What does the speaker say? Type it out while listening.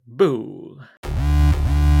Boo.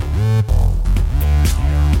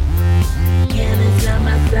 ¿Quién es la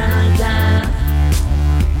más draga?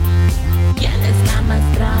 ¿Quién es la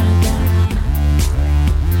más draga?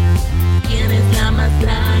 ¿Quién es la más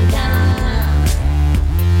draga?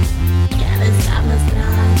 ¿Quién es la más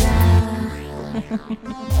draga?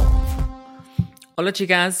 Hola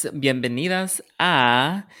chicas, bienvenidas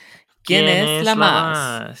a ¿Quién es la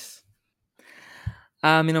más?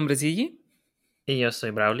 Mi nombre es Gigi. Y yo soy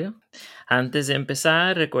Braulio. Antes de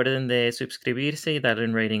empezar, recuerden de suscribirse y darle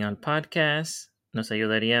un rating al podcast. Nos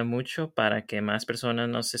ayudaría mucho para que más personas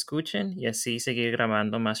nos escuchen y así seguir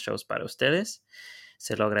grabando más shows para ustedes.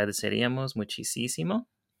 Se lo agradeceríamos muchísimo.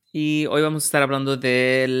 Y hoy vamos a estar hablando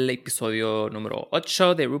del episodio número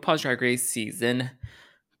 8 de RuPaul's Drag Race Season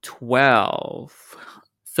 12.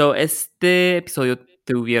 So, este episodio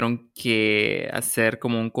tuvieron que hacer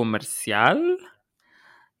como un comercial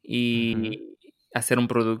y hacer un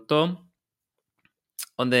producto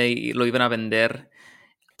donde lo iban a vender.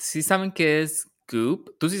 ¿Sí saben qué es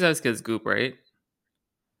Goop? Tú sí sabes qué es Goop, right?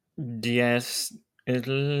 Yes, es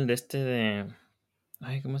el de este de...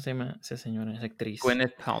 Ay, ¿cómo se llama esa señora? Esa actriz.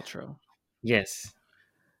 Gwyneth Paltrow. Yes,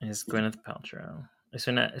 es Gwyneth Paltrow. Es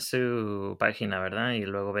su página, ¿verdad? Y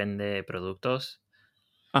luego vende productos.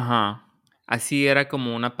 Ajá. Así era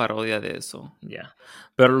como una parodia de eso. Ya.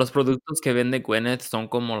 Pero los productos que vende Gwyneth son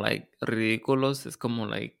como, like, ridículos. Es como,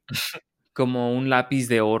 like, como un lápiz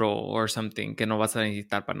de oro or something que no vas a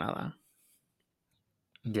necesitar para nada.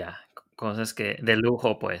 Ya, cosas que de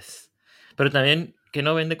lujo, pues. Pero también que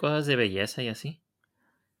no vende cosas de belleza y así.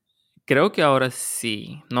 Creo que ahora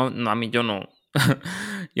sí. No, a mí yo no.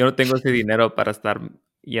 Yo no tengo ese dinero para estar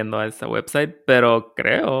yendo a esa website, pero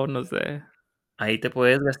creo, no sé. Ahí te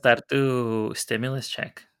puedes gastar tu stimulus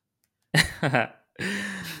check.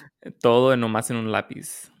 Todo nomás en un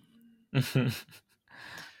lápiz.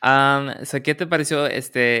 So, ¿qué te pareció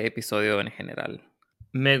este episodio en general?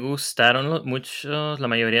 Me gustaron muchos, la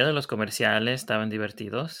mayoría de los comerciales estaban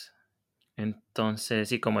divertidos. Entonces,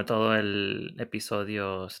 sí, como todo el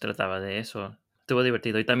episodio se trataba de eso, estuvo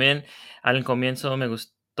divertido. Y también al comienzo me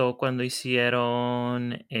gustó cuando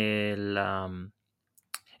hicieron el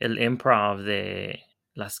improv de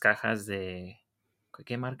las cajas de...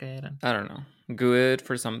 ¿Qué marca eran? I don't know. Good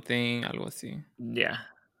for something, algo así. Ya.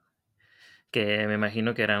 Que me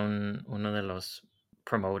imagino que era uno de los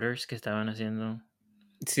promoters que estaban haciendo.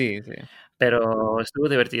 Sí, sí. Pero estuvo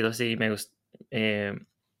divertido, sí, me gustó.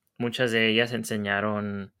 Muchas de ellas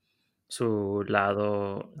enseñaron su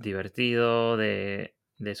lado divertido de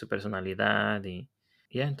su personalidad y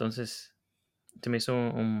ya, entonces se me hizo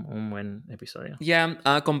un buen episodio. Ya,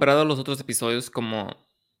 comparado a los otros episodios, ¿cómo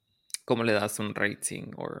le das un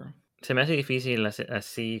rating? Se me hace difícil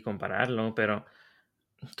así compararlo, pero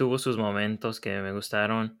tuvo sus momentos que me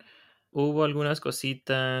gustaron. Hubo algunas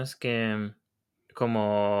cositas que,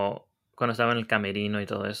 como cuando estaba en el camerino y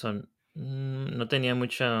todo eso, no tenía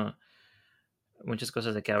muchas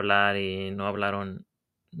cosas de qué hablar y no hablaron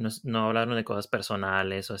de cosas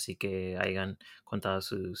personales o así que hayan contado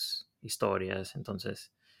sus historias.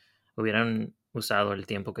 Entonces, hubieran usado el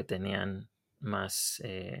tiempo que tenían más,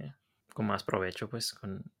 con más provecho, pues,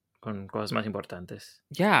 con cosas más importantes.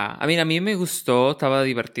 Ya, a mí me gustó, estaba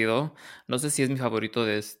divertido. No sé si es mi favorito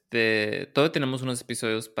de este. Todavía tenemos unos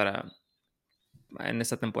episodios en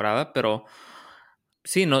esta temporada, pero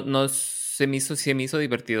sí, no se me hizo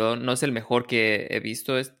divertido. No es el mejor que he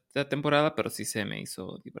visto esta temporada, pero sí se me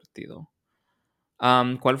hizo divertido.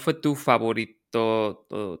 ¿Cuál fue tu favorito,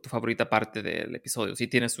 tu favorita parte del episodio? Si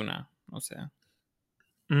tienes una, no sé.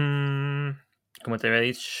 Como te había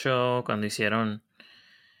dicho, cuando hicieron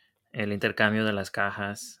el intercambio de las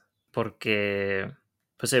cajas, porque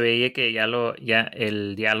pues se veía que ya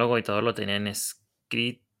el diálogo y todo lo tenían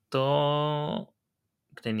escrito,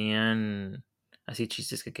 tenían así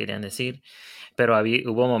chistes que querían decir, pero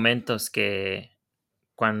hubo momentos que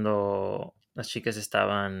cuando las chicas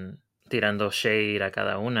estaban tirando shade a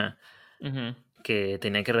cada una, Ujú. que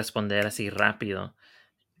tenían que responder así rápido.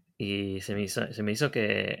 Y se me hizo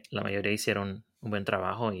que la mayoría hicieron un buen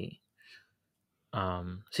trabajo y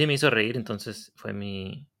sí me hizo reír, entonces fue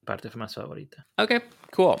mi parte más favorita. Ok,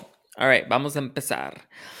 cool. All right, vamos a empezar.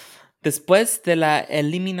 Después de la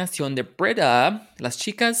eliminación de Britta, las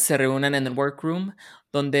chicas se reúnen en el workroom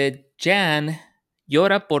donde Jan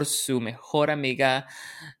llora por su mejor amiga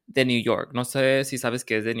de New York. No sé si sabes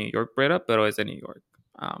que es de New York, Britta, pero es de New York.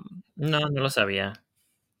 No lo sabía.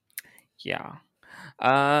 Yeah.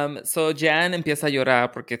 So Jan empieza a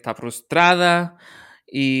llorar porque está frustrada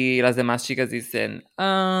y las demás chicas dicen,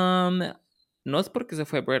 no es porque se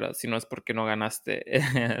fue Britta, sino es porque no ganaste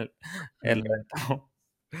el Mm, reto.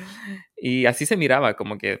 Y así se miraba,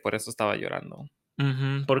 como que por eso estaba llorando.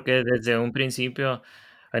 Ujú, porque desde un principio,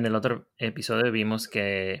 en el otro episodio vimos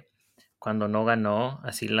que cuando no ganó,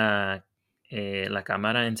 así la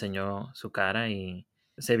cámara enseñó su cara y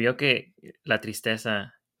se vio que la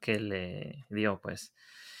tristeza que le dio, pues.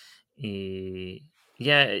 Y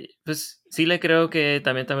ya, pues sí le creo que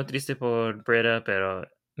también estaba triste por Britta, pero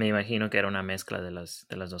me imagino que era una mezcla de las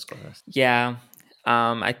dos cosas. Yeah,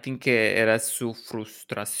 I think que era su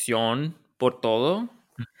frustración por todo.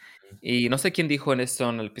 Y no sé quién dijo en esto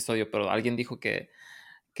en el episodio, pero alguien dijo que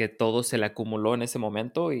todo se le acumuló en ese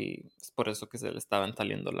momento y es por eso que se le estaban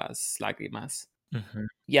saliendo las lágrimas. Ujú.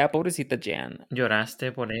 Ya, pobrecita Jan.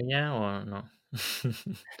 ¿Lloraste por ella o no?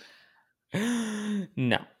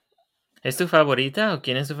 No. ¿Es tu favorita o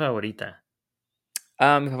quién es tu favorita?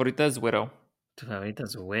 Mi favorita es Widow. Tu favorita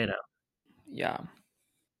es Güera. Ya.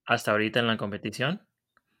 ¿Hasta ahorita en la competición?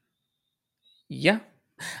 Ya.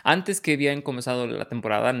 Antes que habían comenzado la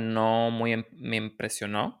temporada, no muy me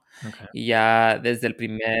impresionó. Okey. Y ya desde el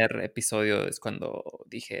primer episodio es cuando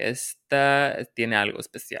dije, esta tiene algo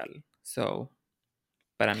especial. So,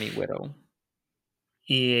 para mí, Widow.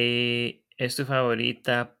 ¿Y es tu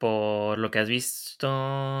favorita por lo que has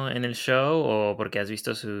visto en el show o porque has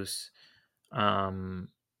visto sus,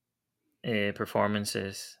 am,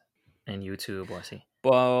 performances en YouTube o así?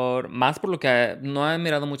 Más por lo que no he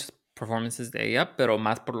mirado muchas performances de ella, pero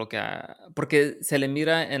más por lo que porque se le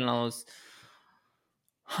mira en los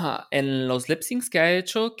lip syncs que ha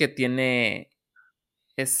hecho que tiene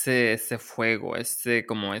ese fuego,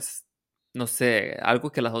 como es, no sé,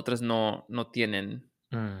 algo que las otras no tienen.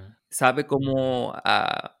 Mm, Sabe cómo,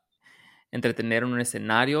 entretener en un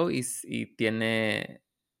escenario y tiene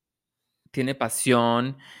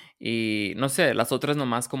pasión y, no sé, las otras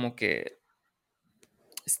nomás como que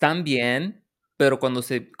están bien, pero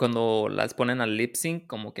cuando las ponen al lip sync,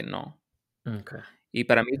 como que no. okey. Y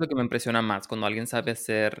para mí es lo que me impresiona más, cuando alguien sabe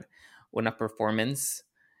hacer una performance,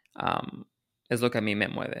 am, es lo que a mí me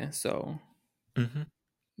mueve. So, Ujú.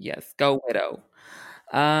 yes, go Widow.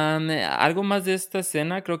 Algo más de esta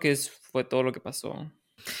escena, creo que fue todo lo que pasó.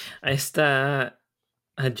 A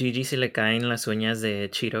a Gigi se le caen las uñas de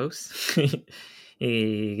Cheetos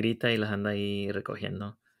y grita y las anda ahí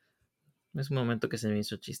recogiendo. Es un momento que se me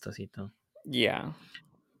hizo chistosito. Yeah.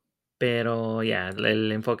 Pero ya,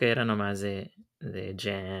 el enfoque era nomás de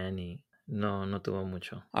Jan y no tuvo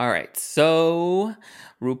mucho. All right, so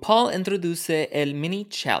RuPaul introduce el mini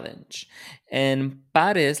challenge. En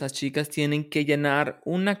pares, las chicas tienen que llenar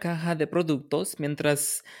una caja de productos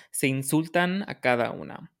mientras se insultan a cada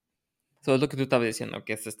una. Eso es lo que tú estabas diciendo,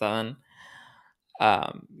 que se estaban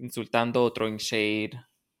insultando, throwing shade,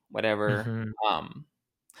 whatever. Ujú.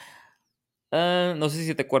 No sé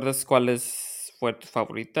si te acuerdas fue tu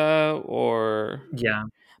favorita Ya,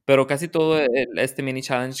 pero casi todo este mini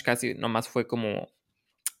challenge casi nomás fue como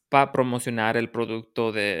para promocionar el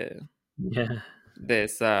producto ya. de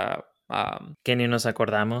esa, Que ni nos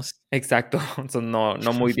acordamos. exacto, so no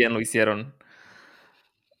muy bien lo hicieron.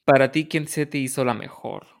 Para ti, ¿quién se te hizo la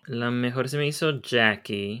mejor? La mejor se me hizo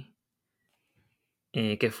Jackie,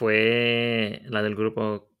 que fue la del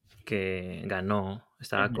grupo que ganó.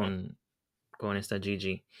 Estaba Ujú. con esta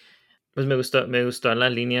Gigi. Pues me gustó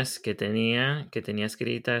las líneas que tenía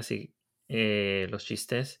escritas y los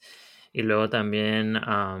chistes. Y luego también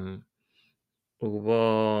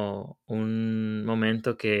hubo un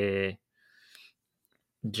momento que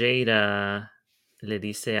Jada le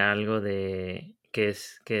dice algo de que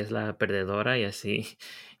es la perdedora y así,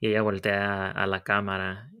 y ella voltea a la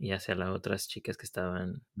cámara y hacia las otras chicas que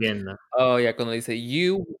estaban viendo. Oh, yeah, cuando dice,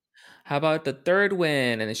 how about the third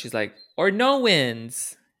win? And then she's like, or no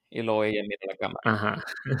wins. Y luego ella mira la cámara, Ajá.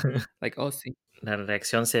 like, oh, sí. La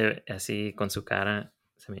reacción se así con su cara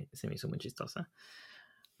se me hizo muy chistosa.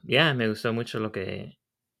 Ya, me gustó mucho lo que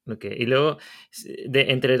y luego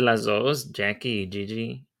entre las 2 Jackie y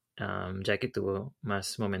Gigi, Jackie tuvo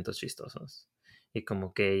más momentos chistosos. Y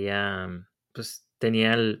como que ella, pues,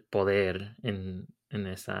 tenía el poder en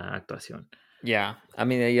esa actuación, Yeah, I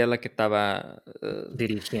mean, ella la que estaba,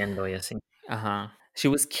 dirigiendo y así. ajá, she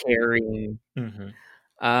was carrying. Ujú,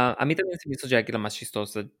 A mí también se me hizo Jackie la más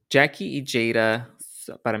chistosa. Jackie y Jada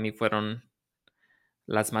para mí fueron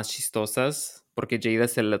las más chistosas, porque Jada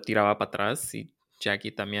se lo tiraba para atrás y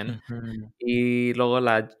Jackie también. ujú. Y luego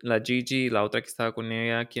la Gigi, la otra que estaba con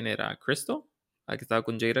ella, ¿quién era? ¿Crystal? La que estaba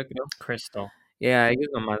con Jada, creo. Crystal. Yeah, ellos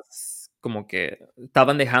nomás como que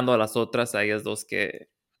estaban dejando a las otras, a ellas dos que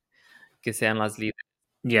sean las líderes.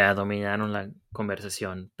 Ya dominaron la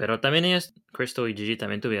conversación, pero también ellas, Crystal y Gigi,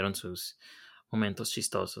 también tuvieron sus momentos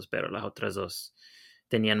chistosos, pero las otras 2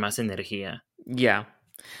 tenían más energía. Yeah.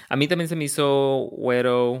 A mí también se me hizo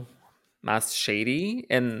Widow más shady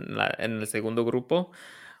en el segundo grupo.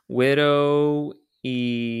 Widow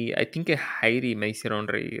y I think que Heidi me hicieron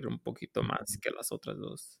reír un poquito más que las otras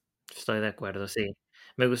dos. Estoy de acuerdo, sí.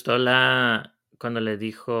 Me gustó cuando le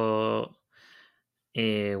dijo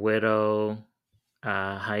Widow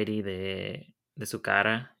a Heidi de su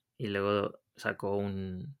cara y luego sacó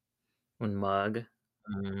un mug,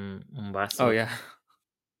 un Oh, vaso. yeah.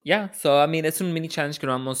 Yeah, so I mean, es un mini challenge que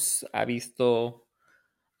no hemos visto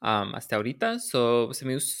hasta ahorita, so se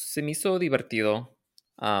me hizo divertido.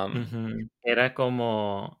 Ujú. Era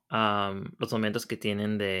como los momentos que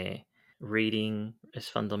tienen de reading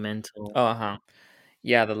is fundamental. Oh, ajá.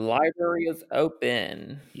 Yeah, the library is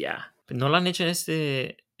open. Ya. ¿No lo han hecho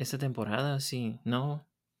esta temporada? Sí, ¿no?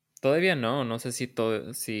 Todavía no, no sé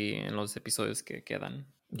si en los episodios que quedan.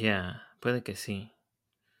 Ya, puede que sí.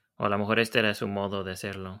 O a lo mejor este era su modo de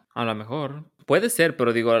hacerlo. A lo mejor. Puede ser,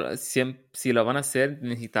 pero digo, si lo van a hacer,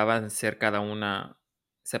 necesitaban ser cada una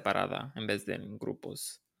separada en vez de en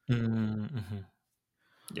grupos. Ujú.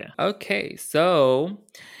 Ya. Ok, so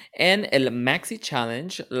en el Maxi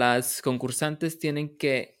Challenge, las concursantes tienen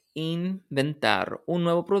que inventar un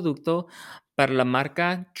nuevo producto para la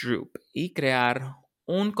marca Droop y crear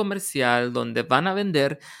un comercial donde van a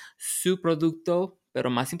vender su producto, pero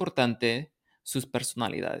más importante, sus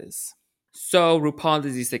personalidades. So RuPaul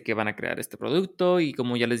les dice que van a crear este producto y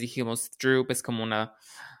como ya les dijimos, Droop es como una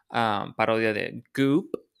parodia de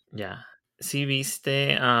Goop. Ya. ¿Sí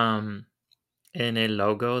viste en el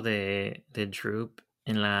logo de Droop,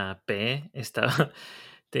 en la P, estaba,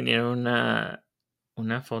 tenía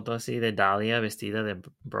una foto así de Dahlia vestida de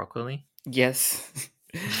brócoli? Yes.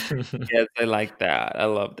 Yes, I like that. I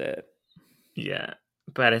loved it. Ya,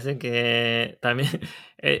 parece que también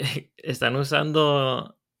están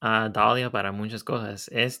usando a Dahlia para muchas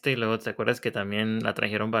cosas. Y luego te acuerdas que también la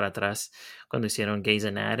trajeron para atrás cuando hicieron Grey's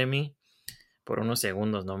Anatomy por unos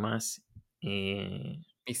segundos nomás. Y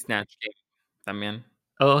Y Snatch Game también.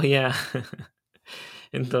 oh, yeah.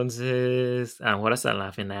 Entonces, a lo mejor hasta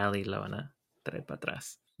la finale la van a traer para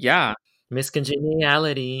atrás. Yeah, Miss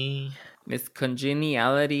Congeniality. Miss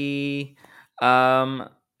Congeniality. Um,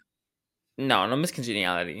 no Miss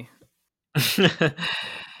Congeniality.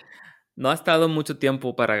 No ha estado mucho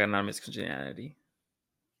tiempo para ganar Miss Congeniality.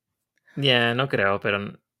 Ya, no creo,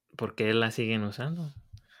 pero ¿por qué la siguen usando?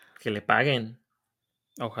 Que le paguen.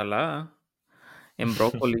 Ojalá. En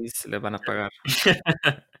Brócolis le van a pagar.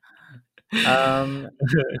 Um,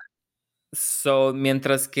 so,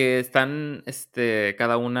 mientras que están,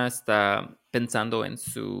 cada una está pensando en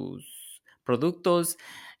sus productos,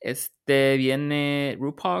 viene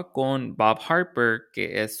RuPaul con Bob Harper,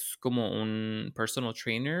 que es como un personal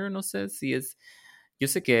trainer, no sé si es, yo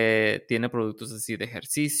sé que tiene productos así de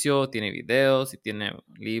ejercicio, tiene videos y tiene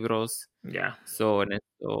libros, Ya. so en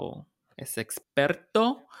esto es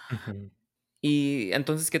experto. Ujú. Y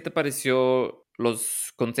entonces, ¿qué te pareció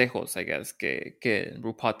los consejos, I guess, que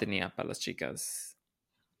RuPaul tenía para las chicas?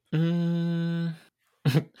 Mm,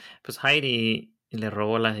 pues Heidi le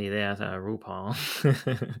robó las ideas a RuPaul.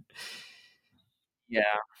 Yeah.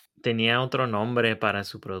 Tenía otro nombre para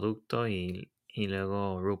su producto y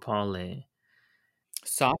luego RuPaul le...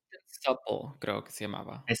 Soft and Supple, creo que se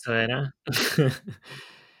llamaba. ¿Eso era?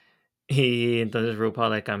 Y entonces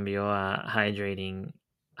RuPaul le cambió a Hydrating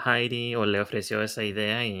Heidi o le ofreció esa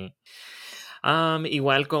idea y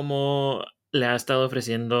igual como le ha estado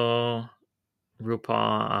ofreciendo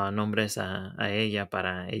RuPaul nombres a ella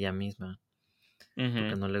para ella misma,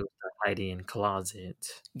 porque Ujú. no le gusta Heidi en Closet.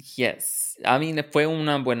 Yes. I mean, fue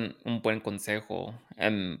un buen consejo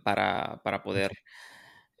para poder,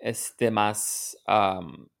 más,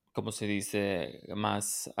 ¿cómo se dice?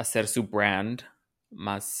 Más hacer su brand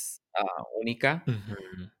más única.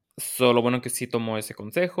 Ujú. Solo bueno que sí tomó ese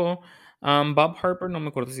consejo. Bob Harper, no me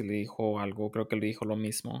acuerdo si le dijo algo, creo que le dijo lo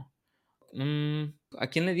mismo. ¿A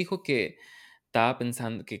quién le dijo que estaba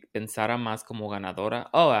pensando que pensara más como ganadora?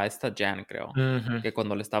 Oh, a esta Jan, creo. Ujú. Que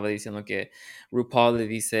cuando le estaba diciendo que RuPaul le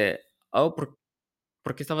dice, oh, ¿por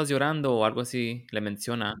qué estabas llorando? O algo así, le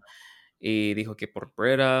menciona. Y dijo que por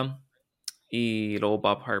Brera. Y luego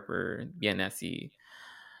Bob Harper viene así.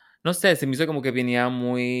 No sé, se me hizo como que venía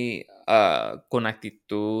muy con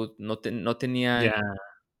actitud. No tenía. Ya,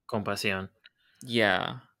 compasión.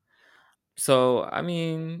 Yeah. So, I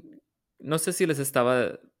mean, no sé si les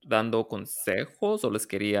estaba dando consejos o les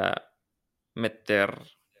quería meter,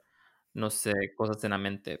 no sé, cosas en la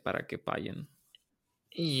mente para que fallen.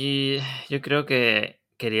 Y yo creo que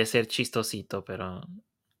quería ser chistosito, pero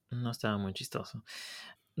no estaba muy chistoso.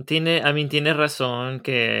 Tiene razón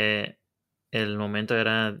que el momento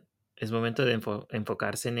era es momento de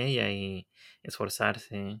enfocarse en ella y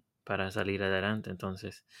esforzarse para salir adelante.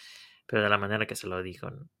 Entonces, pero de la manera que se lo dijo,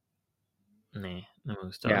 no me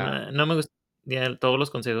gustó. Ya, No me gustó. Ya todos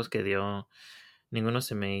los consejos que dio, ninguno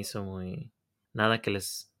se me hizo muy, nada que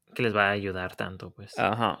les va a ayudar tanto, pues.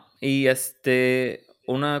 ajá. Y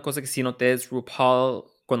una cosa que sí noté es RuPaul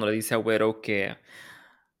cuando le dice a Güero que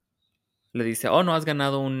le dice, oh, no has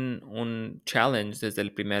ganado un challenge desde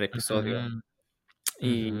el primer episodio. Ujú,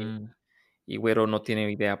 Y, ujú, y Güero no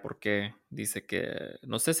tiene idea por qué. Dice que,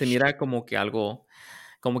 no sé, se mira como que algo,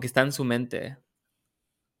 como que está en su mente.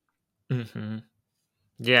 ujú.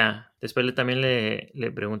 Ya, después también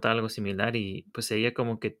le pregunta algo similar y pues ella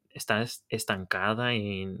como que está estancada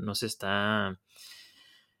y no se está,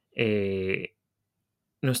 eh,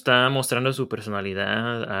 no está mostrando su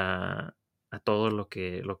personalidad a todo lo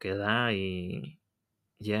que da y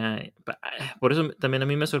ya, por eso también a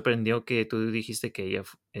mí me sorprendió que tú dijiste que ella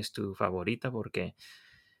es tu favorita porque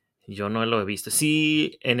yo no lo he visto.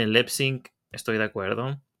 Sí, en el lip sync estoy de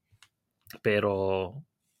acuerdo, pero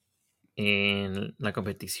en la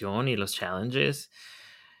competición y los challenges,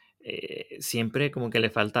 siempre como que le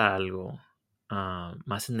falta algo,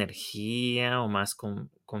 más energía o más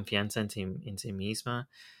confianza en sí misma.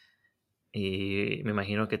 Y me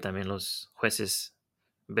imagino que también los jueces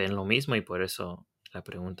ven lo mismo y por eso la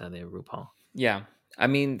pregunta de RuPaul. Ya, I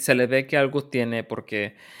mean, se le ve que algo tiene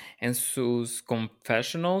porque en sus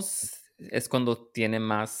confessionals es cuando tiene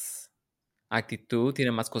más actitud,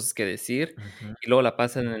 tiene más cosas que decir Ujú, y luego la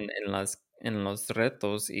pasan en los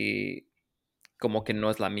retos y como que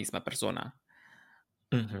no es la misma persona.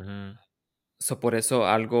 ujú, So, por eso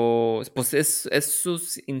algo, pues es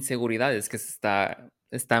sus inseguridades que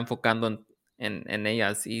está enfocando en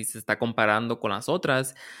ellas y se está comparando con las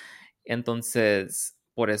otras. Entonces,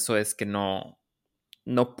 por eso es que no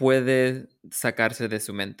puede sacarse de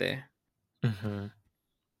su mente. ujú,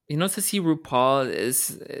 Y no sé si RuPaul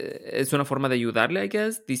es una forma de ayudarle, I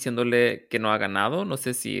guess, diciéndole que no ha ganado. No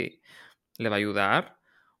sé si le va a ayudar.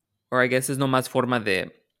 O I guess es nomás forma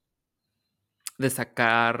de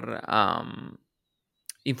sacar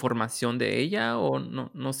información de ella o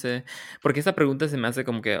no sé. Porque esa pregunta se me hace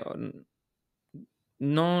como que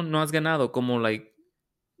no has ganado, como like,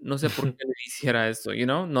 no sé por qué le hiciera eso,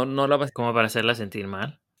 no la vas. como para hacerla sentir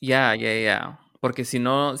mal. Ya. Porque si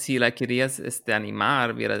no, si la querías,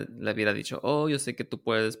 animar, le hubiera dicho: "Oh, yo sé que tú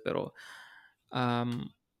puedes, pero,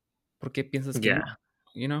 am, ¿por qué piensas que no?",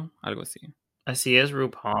 Ya, algo así. así es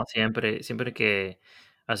RuPaul, siempre que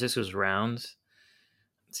hace sus rounds,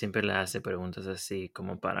 siempre le hace preguntas así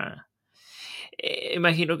como para,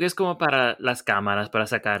 imagino que es como para las cámaras, para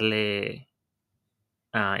sacarle,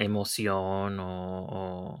 emoción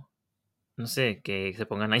o no sé, que se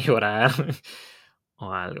pongan a llorar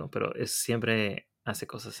o algo, pero siempre hace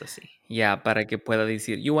cosas así. Ya, para que pueda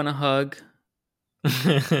decir: "You want a hug?".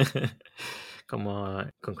 Como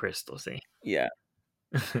con Crystal, sí. Ya.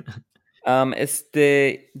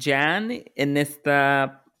 Jan en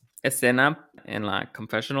esta escena, en la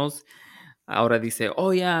confessionals, ahora dice: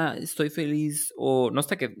 "Oh, ya, estoy feliz", o no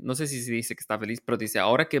sé si se dice que está feliz, pero dice: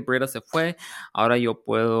 "Ahora que Britta se fue, ahora yo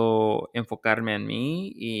puedo enfocarme en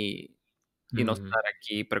mí y no Mm, estar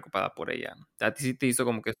aquí preocupada por ella". ¿A ti sí te hizo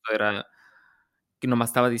como que esto era que nomás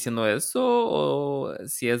estaba diciendo eso, o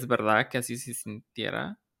si es verdad que así se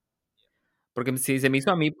sintiera? Porque sí, se me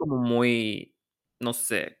hizo a mí como muy, no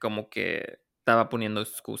sé, como que estaba poniendo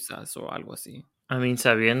excusas o algo así. I mean,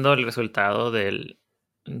 sabiendo el resultado de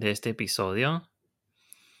este episodio,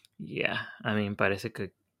 I mean, parece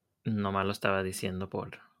que nomás lo estaba diciendo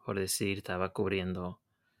por decir, estaba cubriendo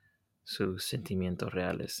sus sentimientos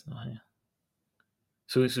reales, ¿no?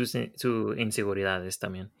 Sus inseguridades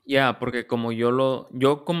también. Ya, porque como yo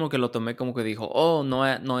como que lo tomé como que dijo: "Oh, no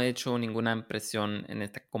he hecho ninguna impresión en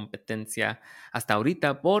esta competencia hasta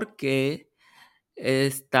ahorita porque he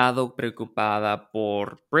estado preocupada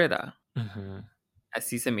por Brita". Ujú,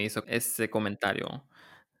 Así se me hizo ese comentario,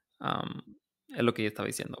 am, es lo que yo estaba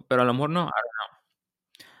diciendo, pero a lo mejor no.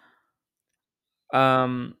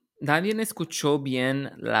 ¿Nadie escuchó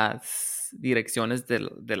bien las direcciones del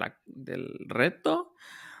reto?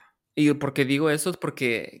 Y porque digo eso es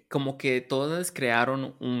porque como que todas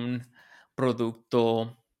crearon un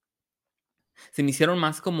producto, se me hicieron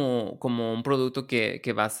más como un producto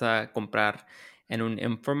que vas a comprar en un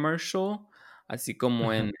infomercial, así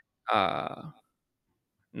como ujú, ah,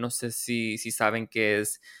 no sé si saben qué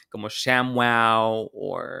es como ShamWow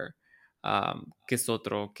o qué es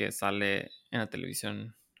otro que sale en la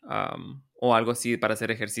televisión, o algo así para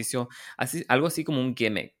hacer ejercicio, así, algo así como un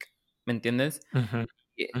gimmick, ¿me entiendes? ujú,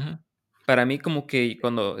 Y ujú. para mí como que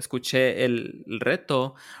cuando escuché el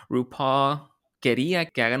reto, RuPaul quería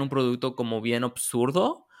que hagan un producto como bien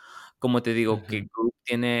absurdo, como te digo, que Ujú, Goop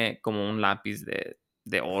tiene como un lápiz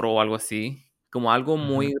de oro o algo así, como algo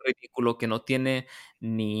ujú. muy ridículo que no tiene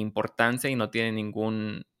ni importancia y no tiene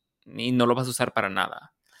y no lo vas a usar para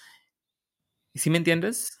nada. ¿Sí me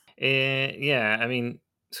entiendes? Yeah, I mean,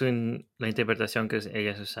 la interpretación que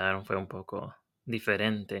ellas usaron fue un poco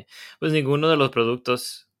diferente. Pues ninguno de los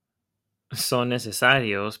productos son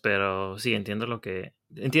necesarios, pero sí, entiendo lo que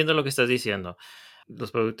estás diciendo.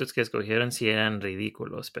 Los productos que escogieron sí eran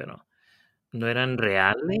ridículos, pero ¿no eran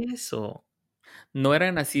reales o? No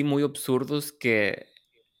eran así muy absurdos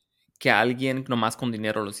que alguien nomás con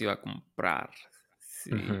dinero los iba a comprar.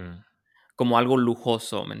 Sí. Ujú, Como algo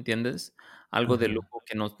lujoso, ¿me entiendes? Algo de ujú, lujo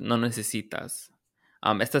que no necesitas.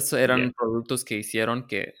 Estos yeah. eran productos que hicieron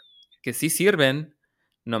que sí sirven,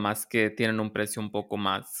 nomás que tienen un precio un poco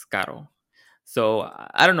más caro. So,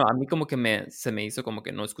 I don't know, a mí como que se me hizo como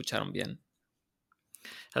que no escucharon bien.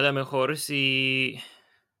 A lo mejor si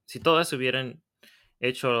todas hubieran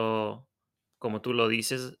hecho como tú lo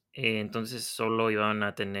dices, entonces solo iban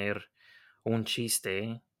a tener un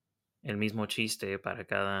chiste, el mismo chiste para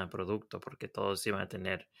cada producto, porque todos iban a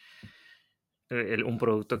tener un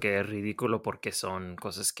producto que es ridículo porque son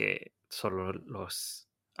cosas que solo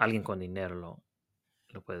alguien con dinero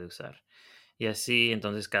lo puede usar. Y así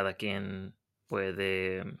entonces cada quien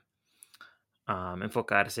puede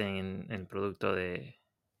enfocarse en el producto de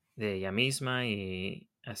ella misma y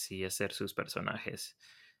así hacer sus personajes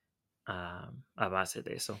a base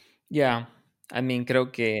de eso. Yeah, I mean,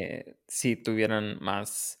 creo que si tuvieran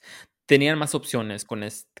tenían más opciones con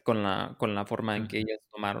la forma en que Ujú. ellas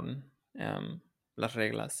tomaron, las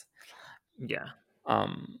reglas. Ya.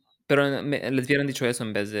 Pero les hubieran dicho eso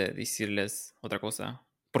en vez de decirles otra cosa,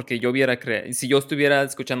 porque si yo estuviera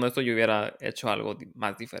escuchando esto, yo hubiera hecho algo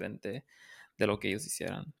más diferente de lo que ellos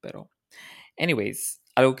hicieran, pero anyways,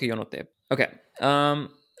 algo que yo noté. Ok,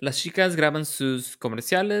 las chicas graban sus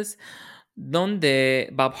comerciales donde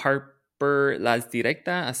Bob Harper las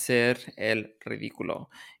directa a hacer el ridículo.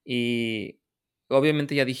 Y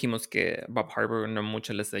obviamente ya dijimos que Bob Harper no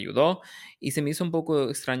mucho les ayudó. Y se me hizo un poco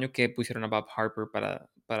extraño que pusieron a Bob Harper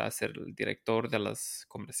para ser el director de las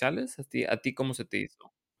comerciales. A ti cómo se te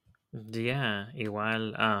hizo? Ya,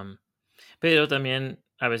 igual. Pero también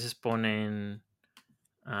a veces ponen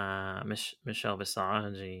a Michelle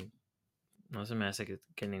Visage y no se me hace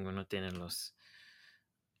que ninguno tiene los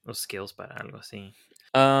skills para algo así.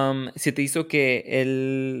 ¿Se te hizo que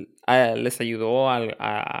él les ayudó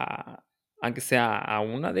aunque sea a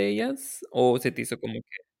una de ellas? ¿O se te hizo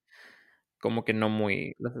como que no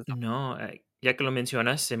muy No, ya que lo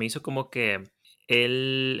mencionas, se me hizo como que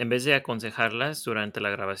él, en vez de aconsejarlas durante la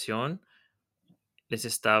grabación, les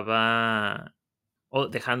estaba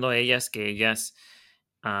dejando a ellas que ellas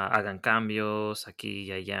hagan cambios aquí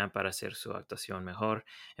y allá para hacer su actuación mejor,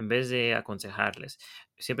 en vez de aconsejarles.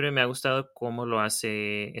 Siempre me ha gustado cómo lo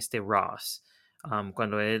hace este Ross.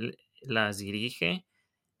 Cuando él las dirige,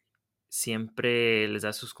 siempre les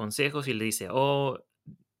da sus consejos y le dice, oh,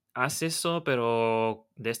 haz eso, pero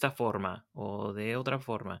de esta forma o de otra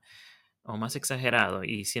forma o más exagerado.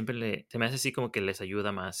 Y siempre se me hace así como que les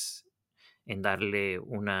ayuda más en darle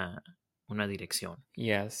una dirección.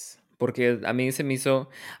 Yes, porque a mí se me hizo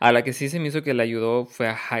a la que sí se me hizo que le ayudó fue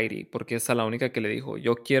a Heidi, porque es a la única que le dijo: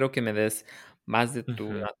 "Yo quiero que me des más de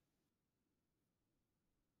tu". Ujú,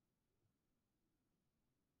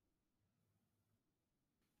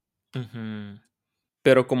 ujú.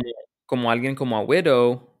 Pero como alguien como a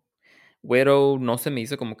Widow no se me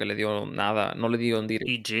hizo como que le dio nada, no le dio un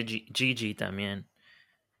Y Gigi también.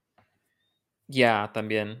 ya,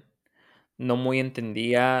 también. No muy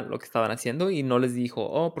entendía lo que estaban haciendo y no les dijo: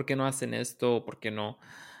 "Oh, ¿por qué no hacen esto? ¿Por qué no?".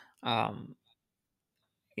 Am,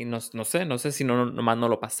 y no sé si nomás no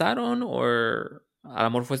lo pasaron o a lo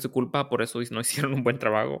mejor fue su culpa, por eso no hicieron un buen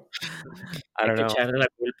trabajo. I Hay don't que know. echarle la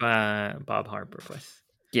culpa a Bob Harper, pues.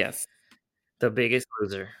 Yes, The biggest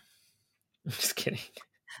loser. Just kidding.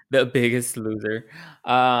 the biggest loser.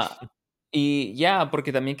 Y ya,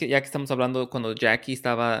 porque también ya que estamos hablando cuando Jackie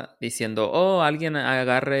estaba diciendo: "Oh, alguien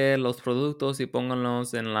agarre los productos y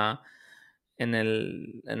pónganlos en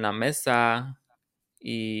la mesa",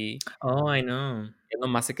 y Oh, I know. él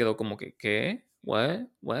nomás se quedó como que, ¿qué? What?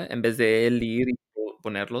 What? En vez de él ir y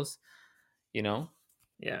ponerlos, you know?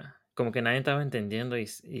 Yeah. Como que nadie estaba entendiendo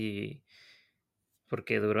y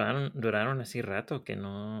porque duraron así rato que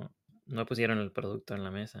no pusieron el producto en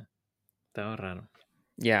la mesa. Estaba raro.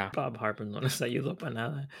 Yeah, Bob Harper no les ayudó para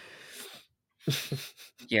nada.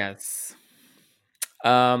 yes.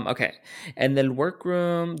 Ok. En el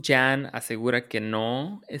workroom, Jan asegura que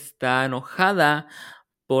no está enojada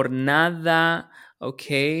por nada. Ok,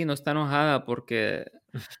 no está enojada porque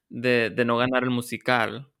de no ganar el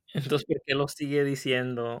musical. Entonces, ¿por qué lo sigue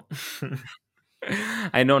diciendo?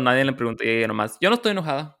 Ay, no, nadie le preguntó y ella nomás, yo no estoy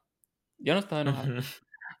enojada. Yo no estaba enojada. Ujú.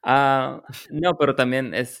 No, pero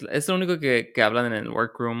también es lo único que hablan en el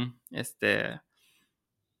workroom.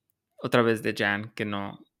 Otra vez de Jan, que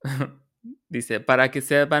no. Dice, para que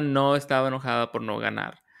sepan, no estaba enojada por no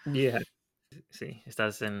ganar. Yeah. Sí,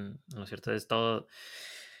 estás en lo cierto. Es todo.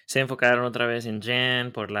 Se enfocaron otra vez en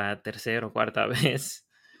Jen por la tercera o cuarta vez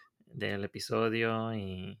del episodio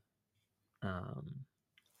y.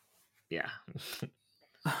 Ya.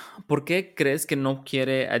 ¿Por qué crees que no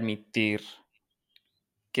quiere admitir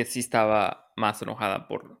que sí estaba más enojada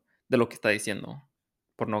de lo que está diciendo,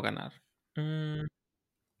 por no ganar? Mm,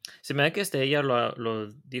 se me da que ella lo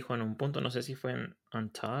dijo en un punto, no sé si fue en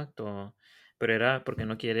Untucked o. Pero era porque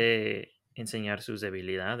no quiere enseñar sus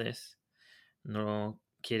debilidades. No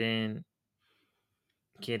quiere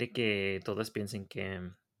que todos piensen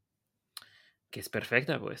que es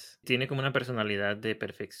perfecta, pues. Tiene como una personalidad de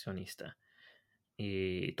perfeccionista.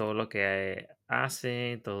 Y todo lo que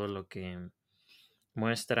hace, todo lo que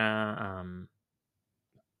muestra,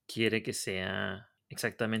 quiere que sea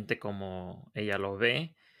exactamente como ella lo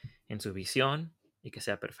ve en su visión y que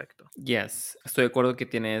sea perfecto. Yes, estoy de acuerdo que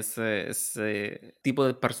tiene ese tipo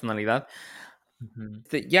de personalidad. Ujú,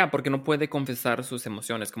 Ya, porque no puede confesar sus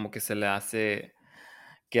emociones, como que se le hace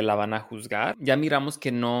que la van a juzgar. Ya miramos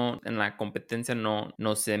que no, en la competencia no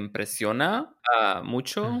se impresiona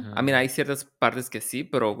mucho. ujú, Hay ciertas partes que sí,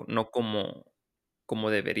 pero no como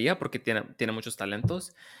debería, porque tiene muchos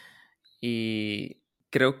talentos. Y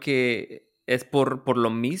creo que es por lo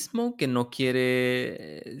mismo que no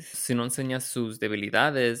quiere, si no enseña sus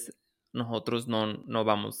debilidades, nosotros no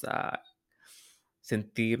vamos a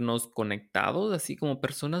sentirnos conectados así como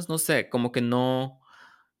personas, no sé, como que no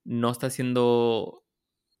está haciendo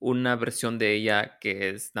una versión de ella que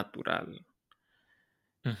es natural.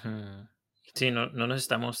 ujú. Sí, no nos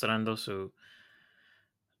está mostrando su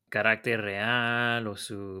carácter real o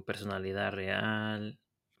su personalidad real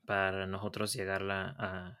para nosotros llegarla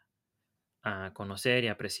a conocer y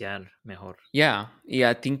apreciar mejor. Ya, y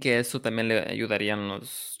a ti que eso también le ayudaría en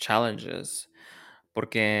los challenges,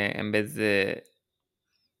 porque en vez de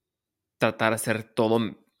tratar de hacer todo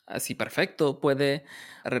así perfecto, puede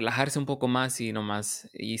relajarse un poco más y nomás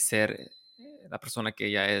y ser la persona que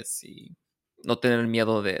ella es y no tener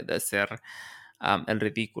miedo de ser el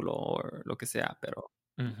ridículo o lo que sea,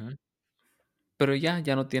 Ujú. pero ya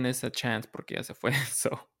no tiene esa chance porque ya se fue.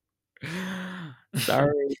 So,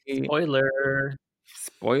 sorry, Spoiler.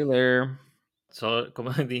 spoiler.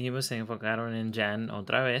 Como dijimos, se enfocaron en Jan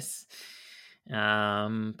otra vez.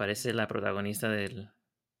 Parece la protagonista del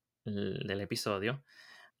episodio.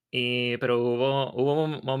 Pero hubo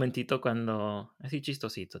un momentito cuando, así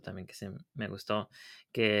chistosito también, que me gustó,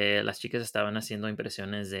 que las chicas estaban haciendo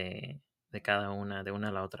impresiones de cada una, de una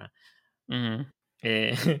a la otra. Ujú.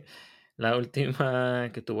 Eh, la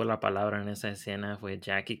última que tuvo la palabra en esa escena fue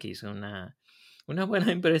Jackie, que hizo una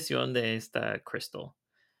buena impresión de esta Crystal,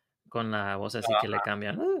 con la voz así que le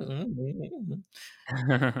cambian.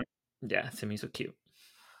 Ya, se me hizo cute.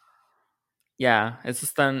 Ya, esos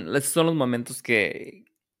son los momentos que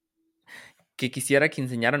quisiera que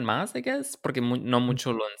enseñaran más, I guess, porque no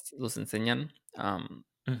mucho los enseñan.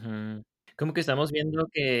 Ujú. Como que estamos viendo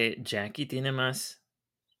que Jackie tiene más,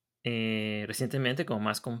 recientemente como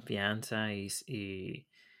más confianza y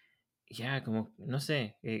ya, como, no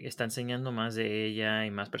sé, está enseñando más de ella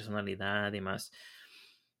y más personalidad y más,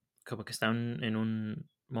 como que está en un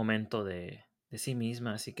momento de sí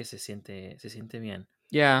misma, así que se siente bien.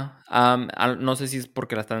 Ya, no sé si es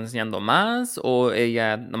porque la están enseñando más o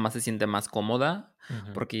ella nomás se siente más cómoda,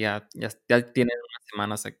 Ujú, porque ya tiene unas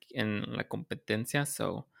semanas aquí en la competencia,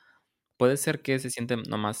 so puede ser que se siente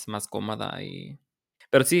nomás más cómoda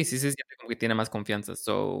pero sí se siente como que tiene más confianza,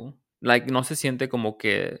 so, like, no se siente como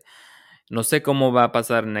que no sé cómo va a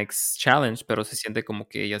pasar next challenge, pero se siente como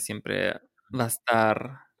que ella siempre va a estar,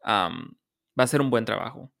 va a hacer un buen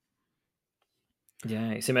trabajo.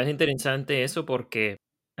 ya, y se me hace interesante eso porque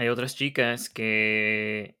hay otras chicas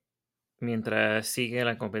que mientras sigue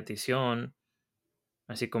la competición,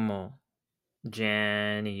 así como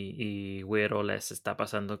Jen y Widow les está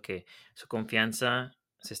pasando que su confianza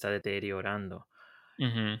se está deteriorando.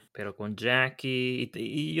 Ujú. Pero con Jackie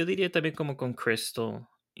y yo diría también como con Crystal,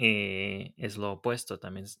 es lo opuesto,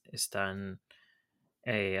 también están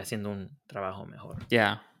haciendo un trabajo mejor.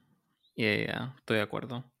 Ya, ya, estoy de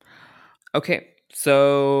acuerdo. Okey,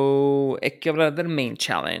 So, hay que hablar del main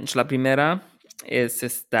challenge. La primera es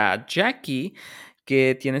esta Jackie,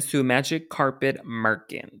 que tiene su Magic Carpet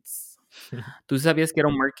Merkins. ¿Tú sabías que era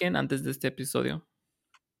un Merkin antes de este episodio?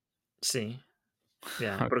 Sí,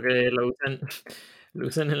 ya, Ok. porque lo usan lo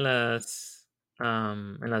usan en las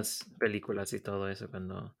películas y todo eso,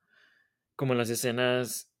 cuando como en las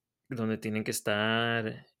escenas donde tienen que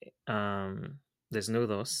estar,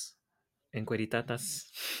 desnudos, en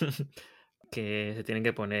cueritatas, que se tienen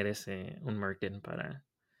que poner un merkin para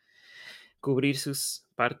cubrir sus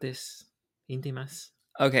partes íntimas.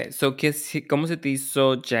 Ok, so, ¿cómo se te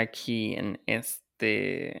hizo Jackie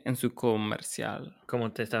en su comercial?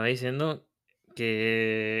 Como te estaba diciendo,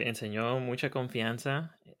 que enseñó mucha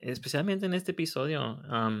confianza, especialmente en este episodio,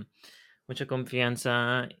 mucha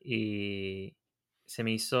confianza y se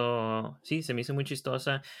me hizo muy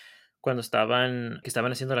chistosa cuando estaban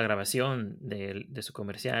haciendo la grabación de su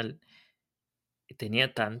comercial.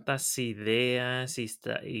 Tenía tantas ideas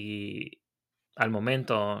y al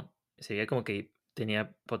momento se veía como que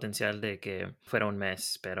tenía potencial de que fuera un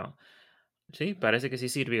mes, pero sí, parece que sí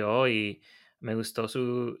sirvió y me gustó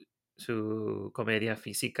su comedia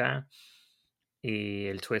física y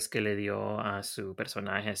el twist que le dio a su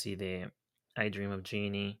personaje así de I Dream of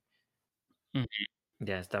Jeannie. Ujú.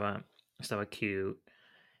 Ya estaba cute.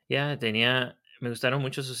 Ya me gustaron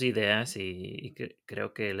mucho sus ideas y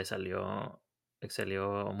creo que le salió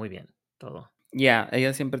muy bien todo. Ya,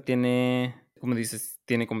 ella siempre tiene, como dices,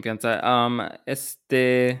 tiene confianza.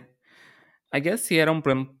 I guess sí era un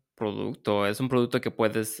buen producto. Es un producto que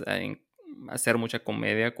puedes hacer mucha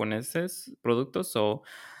comedia con esos productos o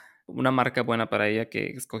una marca buena para ella que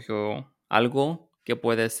escogió algo que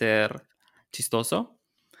puede ser chistoso.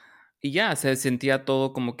 Y ya, se sentía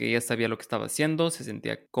todo como que ella sabía lo que estaba haciendo, se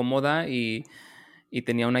sentía cómoda y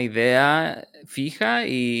tenía una idea fija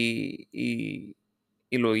y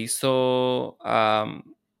lo hizo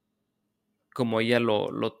como ella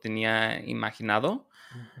lo tenía imaginado.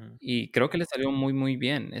 Ujú. Y creo que le salió muy, muy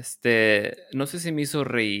bien. No sé si me hizo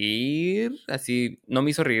reír, así, no me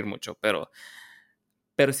hizo reír mucho, pero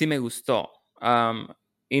sí me gustó.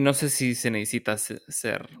 Y no sé si se necesita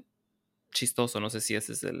ser chistoso, no sé si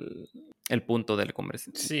ese es el punto del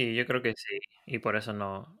comercio. Sí, yo creo que sí, y por eso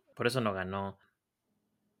no ganó,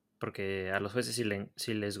 porque a los jueces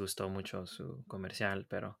sí les gustó mucho su comercial,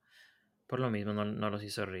 pero por lo mismo no los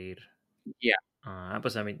hizo reír. Ya.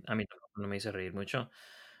 Pues a mí tampoco no me hizo reír mucho.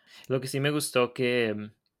 Lo que sí me gustó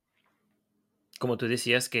que, como tú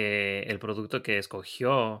decías, que el producto que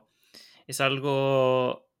escogió es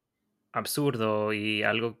algo absurdo y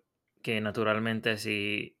algo que naturalmente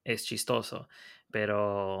sí es chistoso,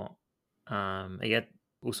 pero ella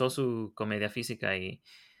usó su comedia física y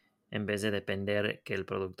en vez de depender que el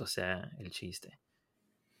producto sea el chiste.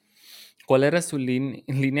 ¿Cuál era su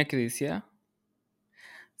línea que decía?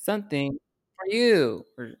 Something for you.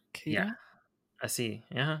 ¿Qué Ya, era? así,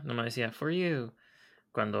 ajá, nomás decía for you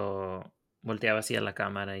cuando volteaba así a la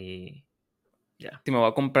cámara y ya. Si me voy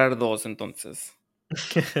a comprar dos, entonces.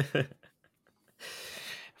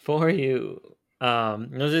 For you.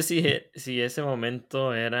 No sé si ese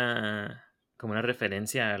momento era como una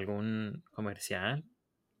referencia a algún comercial,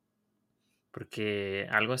 porque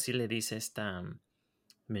algo así le dice esta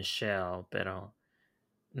Michelle, pero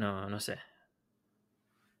no sé.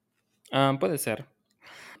 Puede ser.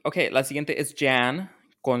 Ok, la siguiente es Jan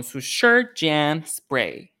con su Shirt Jan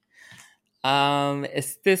Spray. A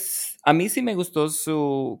mí sí me gustó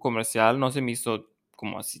su comercial, no se me hizo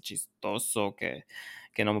como así chistoso que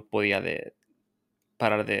no me podía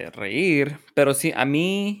parar de reír, pero sí, a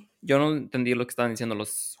mí, yo no entendí lo que estaban diciendo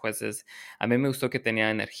los jueces, a mí me gustó que tenía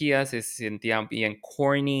energía, se sentía bien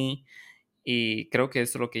corny y creo que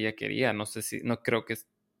eso es lo que ella quería, no sé si, no creo que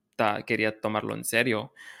quería tomarlo en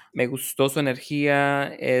serio. Me gustó su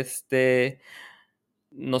energía,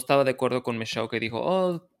 no estaba de acuerdo con Michelle que dijo,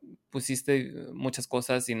 oh, pusiste muchas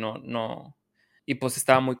cosas y no, y pues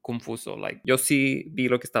estaba muy confuso. Like, yo sí vi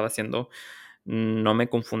lo que estaba haciendo, no me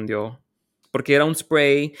confundió. Porque era un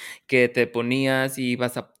spray que te ponías y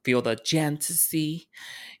ibas a feel the fantasy.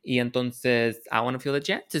 Y entonces, I want to feel the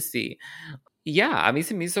fantasy. Y ya, a mí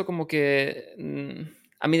se me hizo como que,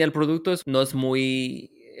 a mí el producto no es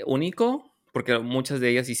muy único, porque muchas de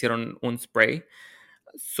ellas hicieron un spray.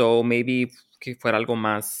 So maybe que fuera algo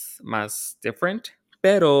más different.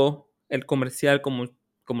 Pero el comercial como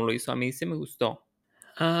lo hizo a mí sí me gustó.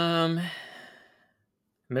 Am,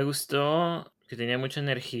 Me gustó que tenía mucha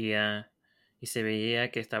energía y se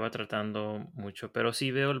veía que estaba tratando mucho, pero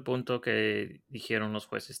sí veo el punto que dijeron los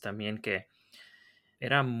jueces también, que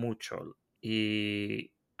era mucho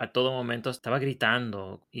y a todo momento estaba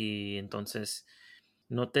gritando y entonces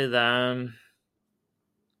no te da,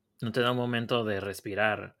 no te da un momento de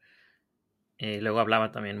respirar. Y luego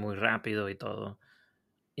hablaba también muy rápido y todo.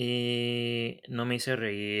 Y no me hice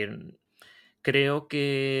reír. Creo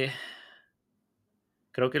que,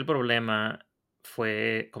 creo que el problema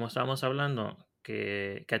fue, como estábamos hablando,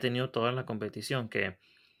 que ha tenido toda la competición, que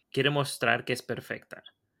quiere mostrar que es perfecta.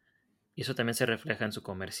 Y eso también se refleja en su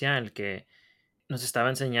comercial, que nos estaba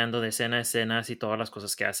enseñando de escena a escena así todas las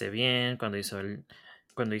cosas que hace bien, cuando hizo el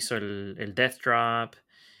Death Drop,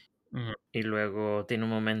 Ujú. y luego tiene un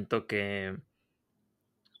momento que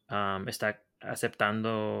está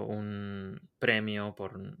aceptando un premio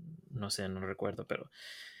por, no sé, no recuerdo, pero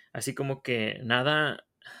así como que nada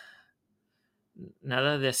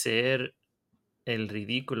de hacer el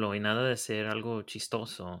ridículo y nada de hacer algo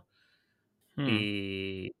chistoso. Hmm.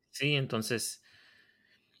 Y sí, entonces,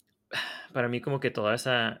 para mí como que toda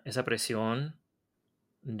esa presión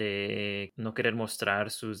de no querer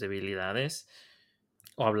mostrar sus debilidades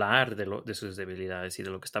o hablar de sus debilidades y de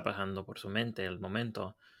lo que está pasando por su mente al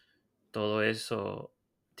momento, todo eso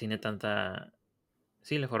tiene tanta,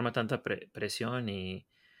 sí, le forma tanta presión y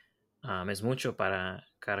es mucho para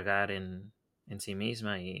cargar en sí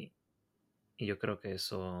misma y yo creo que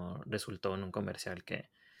eso resultó en un comercial que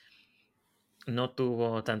no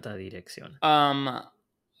tuvo tanta dirección. Um,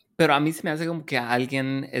 pero a mí se me hace como que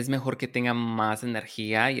alguien es mejor que tenga más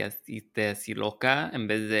energía y así esté así loca en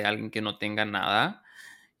vez de alguien que no tenga nada.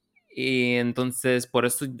 Y entonces, por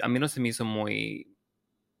eso a mí no se me hizo muy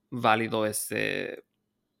válido ese,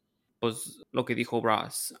 pues, lo que dijo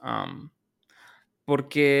Ross.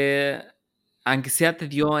 Porque aunque sea te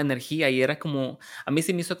dio energía y era como, a mí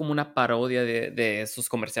se me hizo como una parodia de esos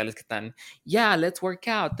comerciales que están, yeah, let's work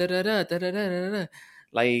out, da, da, da, da, da, da, da, da".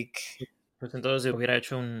 Like, Pues entonces hubiera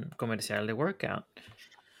hecho un comercial de workout.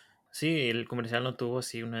 Sí, el comercial no tuvo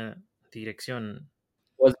así una dirección.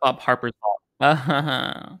 was Bob Harper's fault.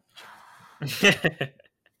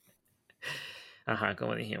 Ajá,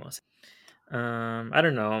 como dijimos. I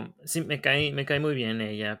don't know. Sí, me cae muy bien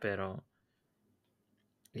ella, pero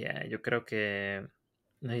yeah, yo creo que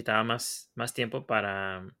necesitaba más tiempo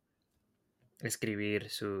para escribir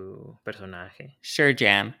su personaje. Sure,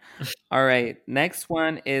 Jan. All right, next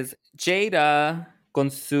one is Jada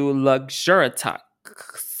con su Luxuriatalk.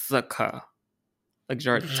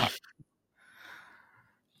 Luxuriatalk.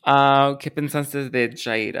 ¿Qué pensaste de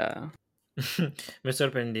Jada? Me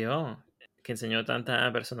sorprendió que enseñó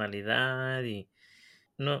tanta personalidad y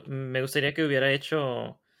no, me gustaría que hubiera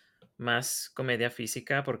hecho más comedia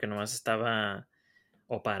física porque nomás estaba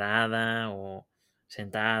o parada o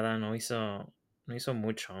sentada, no hizo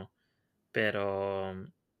mucho, pero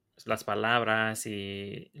las palabras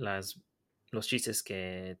y los chistes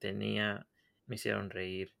que tenía me hicieron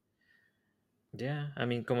reír. Yeah, I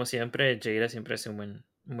mean, como siempre, Jada siempre hace un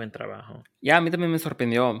buen trabajo. Ya, a mí también me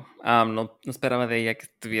sorprendió. No esperaba de ella que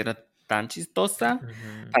estuviera tan chistosa.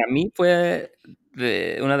 Ujú, Para mí fue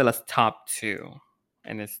una de las top two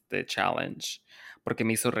en este challenge, porque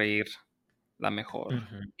me hizo reír la mejor.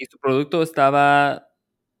 ujú, Y su producto estaba,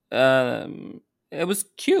 it was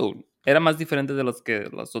cute. Era más diferente de los que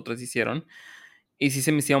las otras hicieron. Y sí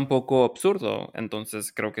se me hacía un poco absurdo.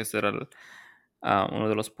 Entonces creo que ese era uno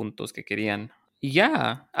de los puntos que querían. Y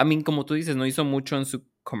ya, I mean, como tú dices, no hizo mucho en su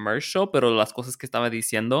commercial, pero las cosas que estaba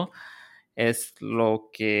diciendo es lo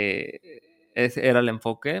que era el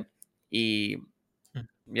enfoque. Y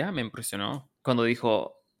ya, me impresionó. Cuando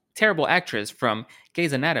dijo, Terrible Actress from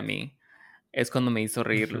Grey's Anatomy, es cuando me hizo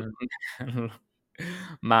reír ujú,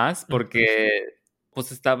 más ujú. porque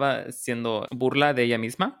pues estaba haciendo burla de ella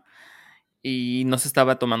misma y no se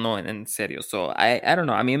estaba tomando en serio. So, I don't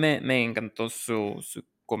know, a mí me encantó su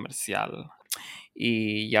comercial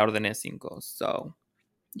y ya ordené 5. So,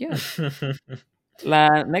 yeah.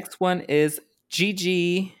 La next one is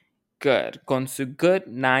Gigi Good con su Good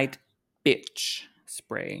Night Bitch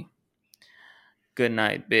Spray. Good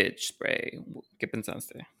Night Bitch Spray. ¿Qué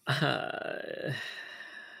pensaste? Ah,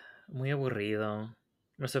 muy aburrido.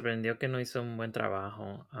 Me sorprendió que no hizo un buen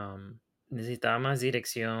trabajo. Necesitaba más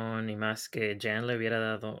dirección y más que Jan le hubiera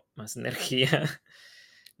dado más energía.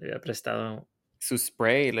 Le hubiera prestado. Su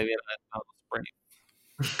spray, le hubiera dado spray.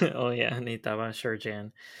 Oh, yeah, necesitaba Sure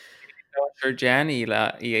Jan. Estaba Sir Jan y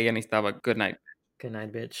ella necesitaba Good Night. Good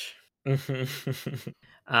night, bitch.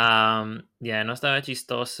 Ya, no estaba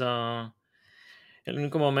chistoso. El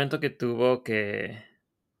único momento que tuvo que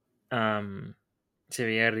am, se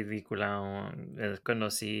veía ridícula es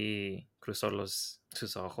cuando sí cruzó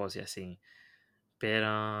sus ojos y así.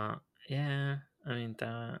 Pero, yeah, I mean,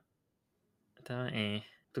 estaba.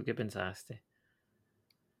 ¿Tú qué pensaste?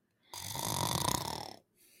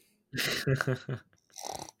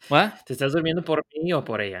 What? ¿Te estás durmiendo por mí o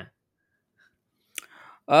por ella?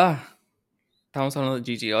 Ah, estamos hablando de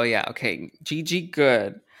Gigi. Oh, yeah, okay. Gigi,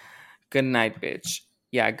 good. Good night, bitch.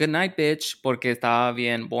 Yeah, good night, bitch, porque estaba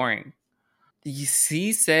bien boring. Y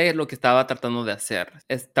sí sé lo que estaba tratando de hacer.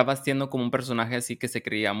 Estaba siendo como un personaje así que se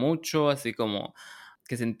creía mucho, así como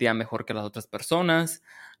que sentía mejor que las otras personas.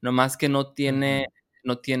 Nomás que Ujú.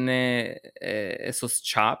 no tiene esos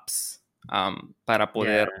chops para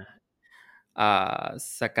Ya, poder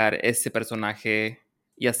sacar ese personaje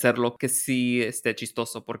y hacerlo que sí esté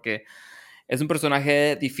chistoso, porque es un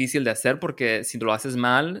personaje difícil de hacer porque si lo haces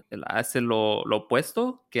mal, él hace lo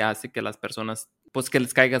opuesto, que hace que las personas, pues que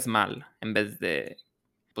les caigas mal en vez de,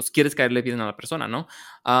 pues quieres caerle bien a la persona, ¿no?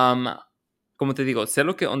 Am, como te digo, sé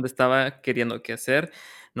lo que donde estaba queriendo que hacer,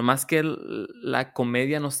 nomás que la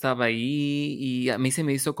comedia no estaba ahí y a mí se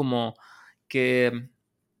me hizo como que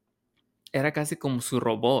era casi como su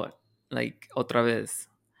robot, like, otra vez.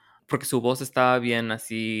 Porque su voz estaba bien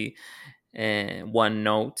así, one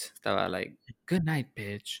note. Estaba like, good night,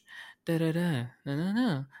 bitch. Da, da, da, na,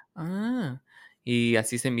 na, na, y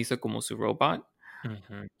así se me hizo como su robot.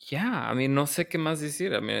 ujú, Yeah, I mean, no sé qué más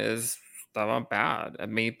decir. I mean, estaba bad.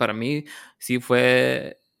 Para mí, sí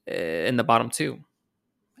fue in the bottom two.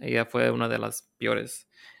 Ella fue una de las peores,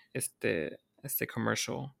 este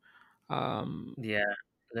commercial. Um, ya.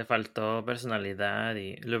 Le faltó personalidad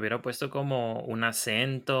y le hubiera puesto como un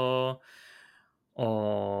acento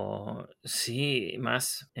o sí,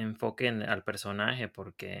 más enfoque al personaje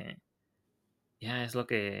porque ya es lo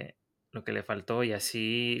que le faltó y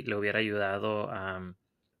así le hubiera ayudado a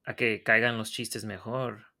que caigan los chistes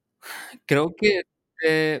mejor. Creo que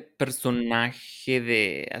este personaje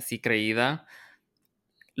de así creída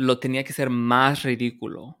lo tenía que ser más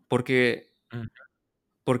ridículo, Mm,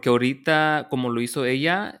 porque ahorita, como lo hizo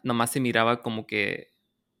ella, nomás se miraba como que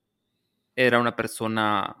era una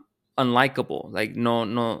persona unlikable, like, no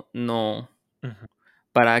ujú,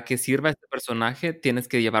 para que sirva este personaje, tienes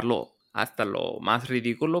que llevarlo hasta lo más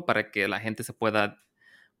ridículo para que la gente se pueda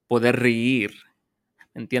poder reír,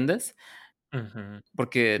 ¿entiendes? ujú,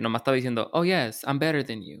 Porque nomás estaba diciendo, oh yes, I'm better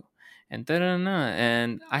than you. And, ta-ra-ra,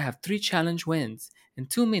 and I have 3 challenge wins and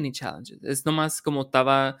 2 mini challenges. Es nomás como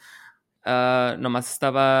estaba, nomás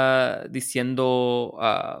estaba diciendo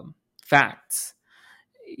facts.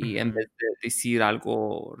 Y en ujú. vez de decir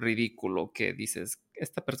algo ridículo que dices,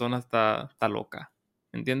 esta persona está loca.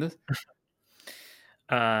 ¿Entiendes?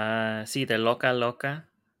 Sí, de loca a loca,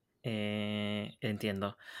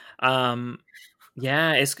 entiendo. Am,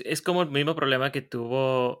 ya, es como el mismo problema que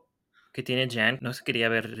tiene Jan, no se quería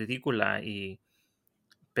ver ridícula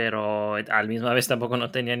pero al misma vez tampoco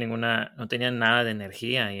no tenía nada de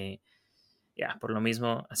energía y ya, por lo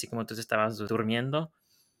mismo, así como tú te estabas durmiendo,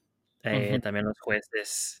 Ujú. también los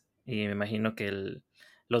jueces y me imagino que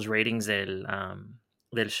los ratings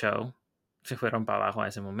del show se fueron para abajo a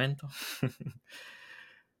ese momento.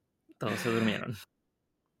 Todos se durmieron.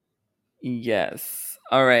 Yes.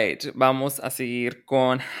 All right. Vamos a seguir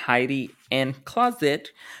con Heidi and Closet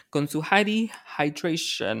con su Heidi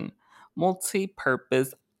Hydration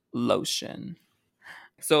Multi-Purpose Lotion.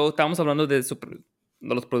 So, estábamos hablando de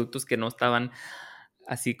los productos que no estaban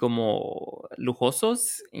así como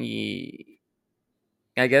lujosos y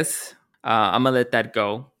I guess I'm gonna let that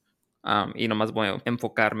go. Y nomás voy a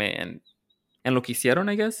enfocarme en lo que hicieron,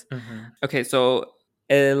 I guess. Ujú, Okay, so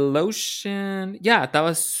el lotion, ya,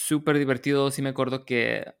 estaba súper divertido. Sí me acuerdo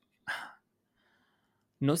que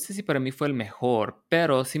no sé si para mí fue el mejor,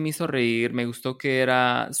 pero sí me hizo reír. Me gustó que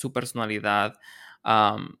era su personalidad.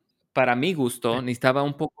 Am, para mi gusto, necesitaba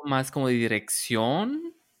un poco más como de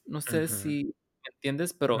dirección. No sé ujú. si me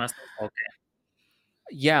entiendes, pero Más enfoque.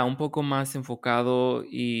 ya, un poco más enfocado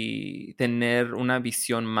y tener una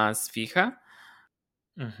visión más fija.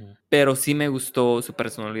 Ujú, Pero sí me gustó su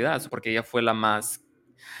personalidad, porque ella fue la más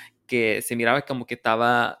que se miraba como que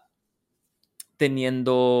estaba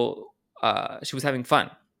teniendo, she was having fun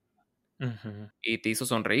ujú, y te hizo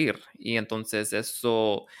sonreír. Y entonces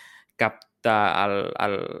eso capta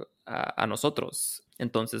a nosotros.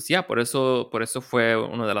 Entonces, ya, por eso fue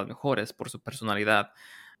una de las mejores, por su personalidad.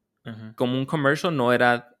 ujú. Como un commercial no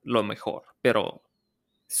era lo mejor, pero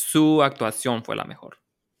su actuación fue la mejor.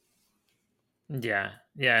 Ya,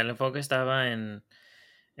 ya, el enfoque estaba en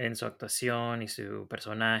su actuación y su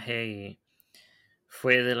personaje y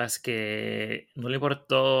fue de las que no le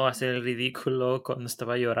importó hacer el ridículo cuando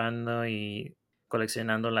estaba llorando y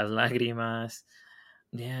coleccionando las lágrimas.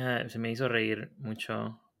 Ya, se me hizo reír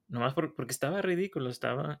mucho. Nomás porque estaba ridículo,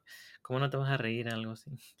 estaba. ¿Cómo no te vas a reír algo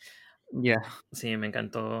así? Ya. Sí, me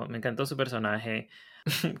encantó su personaje.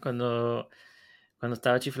 Cuando, cuando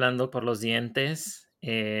estaba chiflando por los dientes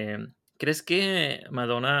Eh, ¿Crees que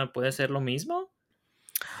Madonna puede hacer lo mismo?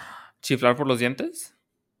 ¿Chiflar por los dientes?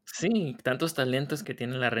 Sí, tantos talentos que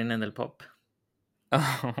tiene la reina del pop.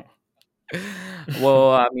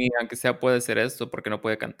 Well, I mean, aunque sea puede ser eso, porque no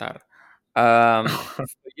puede cantar. So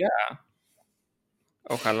yeah,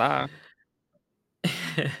 ojalá.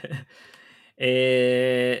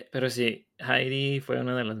 Pero sí, Heidi fue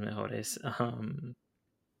una de las mejores.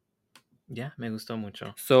 Ya, me gustó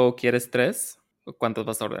mucho. So, ¿quieres 3? ¿Cuántos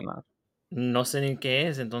vas a ordenar? No sé ni qué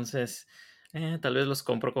es, entonces tal vez los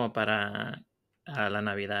compro como para a la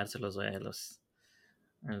Navidad, se los doy a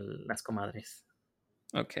las comadres.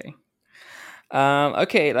 Okay.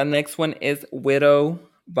 Okay, the next one is Widow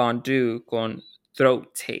Von Du con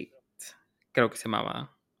Throat Tape. Creo que se llamaba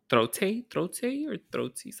Throat Tape, or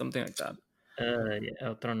Throaty, something like that.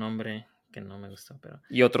 Otro nombre que no me gustó, pero...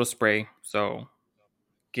 Y otro spray. So, Oh,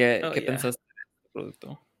 ¿qué yeah. pensaste de este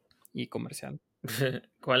producto y comercial?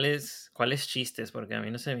 ¿Cuáles chistes? Porque a mí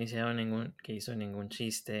no se me hicieron que hizo ningún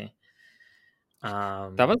chiste.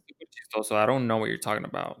 Estaba súper chistoso. I don't know what you're talking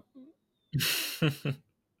about.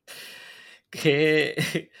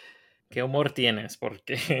 ¿Qué, qué humor tienes?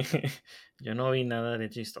 Porque yo no vi nada de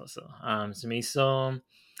chistoso. Se me hizo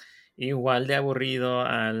igual de aburrido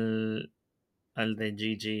al de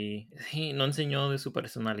Gigi. Sí, no enseñó de su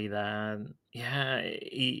personalidad. Ya,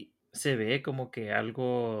 y se ve como que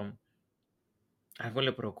algo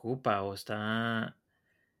le preocupa o está,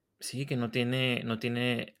 sí, que no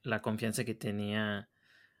tiene la confianza que tenía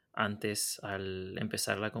antes al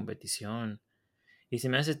empezar la competición. Y se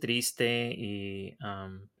me hace triste y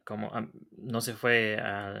como no se fue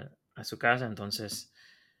a su casa, entonces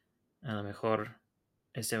a lo mejor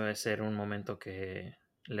ese va a ser un momento que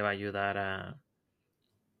le va a ayudar a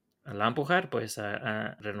la empujar, pues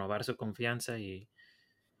a renovar su confianza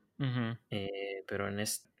Ujú. pero en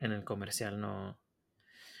el comercial no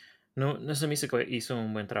se me hizo que hizo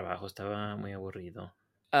un buen trabajo, estaba muy aburrido.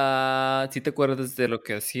 ¿Sí te acuerdas de lo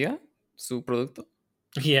que hacía su producto?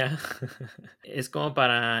 Ya, es como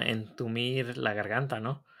para entumir la garganta,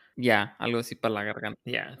 ¿no? Ya, algo así para la garganta.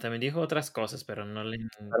 Ya, también dijo otras cosas, pero no le...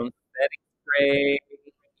 Para un setting spray,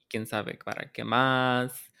 quién sabe para qué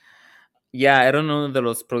más. Ya, era uno de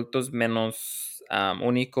los productos menos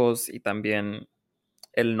únicos y también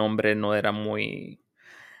el nombre no era muy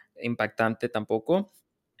impactante tampoco,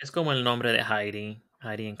 Es como el nombre de Heidi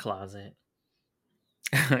en Closet.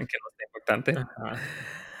 que no sea impactante. Ajá.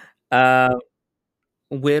 Ah,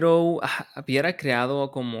 Widow hubiera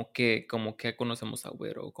creado como que conocemos a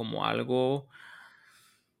Widow, como algo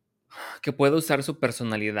que puede usar su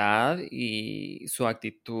personalidad y su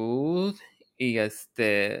actitud y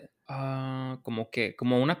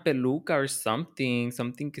como una peluca or something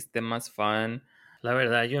que esté más fun. La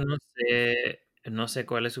verdad, yo no sé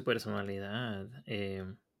cuál es su personalidad.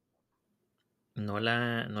 No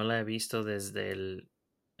la he visto desde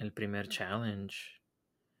el primer challenge,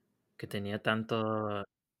 que tenía tantas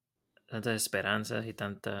esperanzas y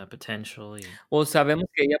tanta potential y O sabemos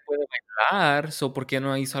que ella puede bailar, so ¿por qué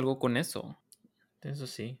no hizo algo con eso? eso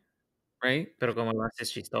sí, Right? pero como lo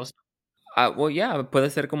haces chistoso. Well, yeah, puede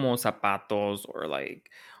ser como zapatos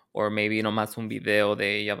or maybe nomás un video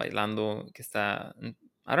de ella bailando que está, I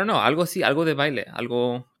don't know, algo así, algo de baile,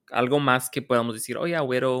 algo más que podamos decir, oh yeah,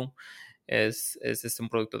 Widow es un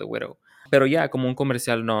producto de Widow. Pero ya, como un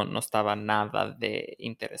comercial no estaba nada de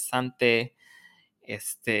interesante,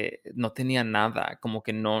 no tenía nada, como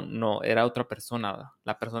que no, era otra persona,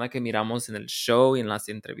 la persona que miramos en el show y en las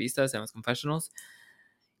entrevistas, en los confessionals,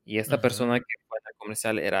 y esta Ujú. persona que fue en el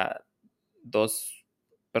comercial era dos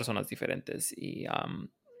personas diferentes y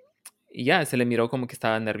ya, se le miró como que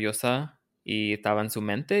estaba nerviosa y estaba en su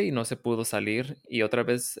mente y no se pudo salir y otra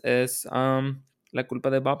vez es la culpa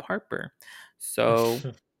de Bob Harper. So,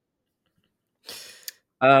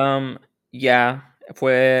 um, ya,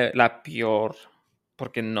 fue la peor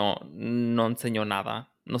porque no enseñó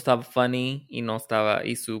nada. No estaba funny y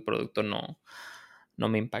y su producto no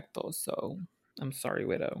me impactó. So, I'm sorry,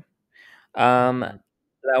 Widow. Um, Ujú.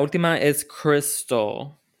 la última es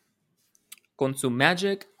Crystal con su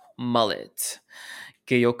Magic Mullet,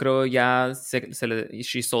 que yo creo ya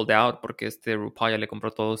she sold out porque RuPaul ya le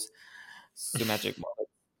compró todos su Magic Mullet.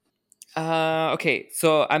 Ok,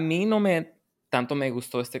 so a mí no tanto me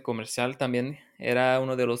gustó este comercial, también era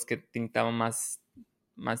uno de los que pintaba más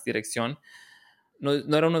dirección.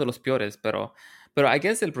 No era uno de los peores, pero I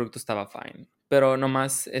guess el producto estaba fine. Pero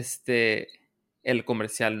nomás el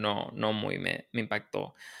comercial no muy me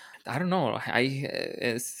impactó. I don't know,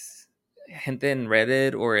 es gente en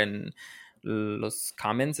Reddit o en los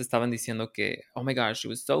comments estaban diciendo que, oh my gosh, she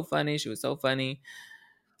was so funny,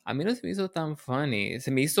 A mí no se me hizo tan funny.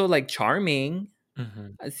 Se me hizo, like, charming,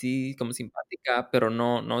 Ujú. así como simpática, pero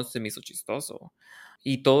no se me hizo chistoso.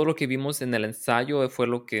 Y todo lo que vimos en el ensayo fue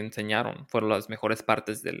lo que enseñaron, fueron las mejores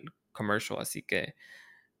partes del commercial, así que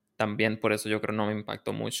también por eso yo creo no me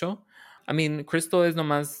impactó mucho. I mean, Crystal es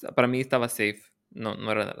nomás, para mí estaba safe,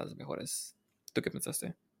 no era de las mejores. ¿Tú qué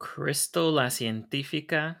pensaste? Crystal, la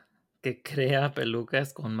científica que crea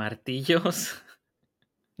pelucas con martillos.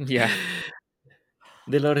 Ya.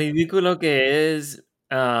 De lo ridículo que es,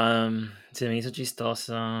 se me hizo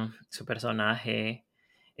chistoso su personaje.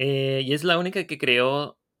 Y es la única que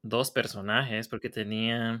creó 2 personajes, porque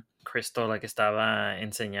tenía Crystal, la que estaba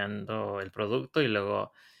enseñando el producto, y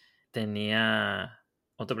luego tenía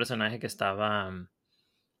otro personaje que estaba,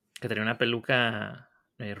 que tenía una peluca,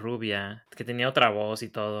 rubia, que tenía otra voz y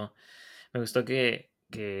todo. Me gustó que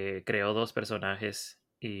creó 2 personajes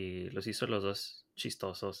y los hizo los 2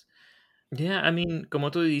 chistosos. Yeah, I mean, como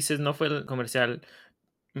tú dices, no fue el comercial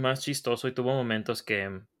más chistoso y tuvo momentos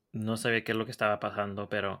que no sabía qué es lo que estaba pasando,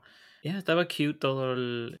 pero yeah, estaba cute todo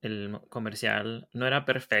el comercial. No era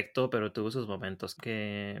perfecto, pero tuvo sus momentos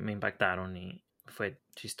que me impactaron y fue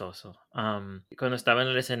chistoso. Cuando estaba en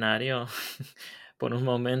el escenario, por un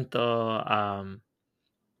momento,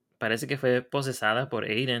 parece que fue posesada por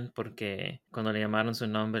Aiden porque cuando le llamaron su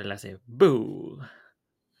nombre le hace "Boo".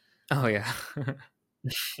 Oh, yeah.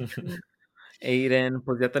 Aiden,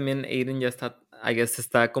 pues ya también Aiden ya está, I guess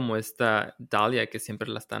está como esta Dahlia que siempre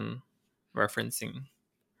la están referencing.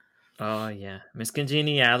 Oh, yeah. Miss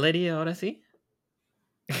Congeniality, ahora sí.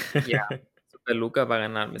 Ya, su peluca va a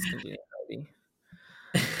ganar Miss Congeniality.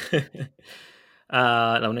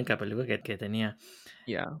 La única película que tenía.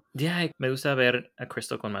 Ya. Ya, me gusta ver a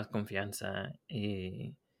Crystal con más confianza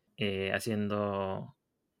y haciendo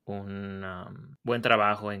un buen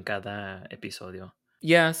trabajo en cada episodio.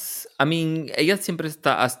 Yes, I mean, ella siempre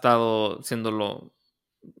ha estado siendo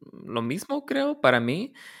lo mismo, creo, para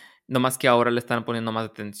mí. No más que ahora le están poniendo más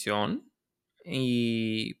atención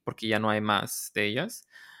y porque ya no hay más de ellas.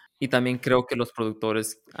 Y también creo que los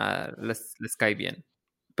productores les cae bien.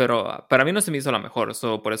 Pero para mí no se me hizo la mejor,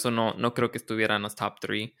 por eso no creo que estuviera en los top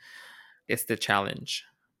 3 este challenge.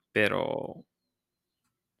 Pero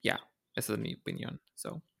ya, esa es mi opinión.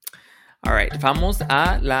 So, all right, vamos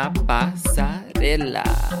a la pasarela.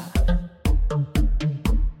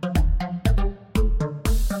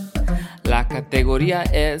 La categoría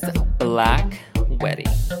es Black Wedding.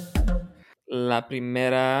 La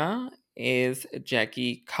primera es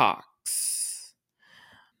Jackie Cox.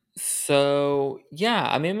 So,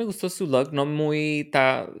 yeah, a mí me gustó su look, no muy,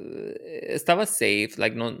 estaba safe,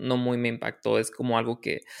 like, no muy me impactó, es como algo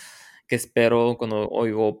que espero cuando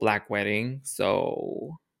oigo Black Wedding,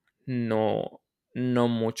 so, no, no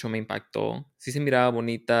mucho me impactó. Sí se miraba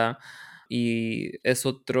bonita y es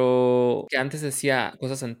otro que antes hacía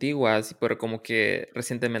cosas antiguas, pero como que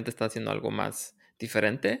recientemente está haciendo algo más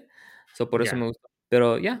diferente, so, por eso Ya. me gustó.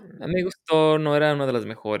 Pero ya, a mí me gustó, no era una de las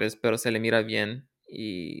mejores, pero se le mira bien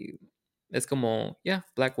y es como, yeah,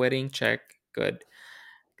 Black Wedding, check, good.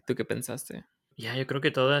 ¿Tú qué pensaste? Ya, yo creo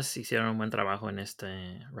que todas hicieron un buen trabajo en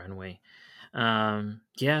este runway.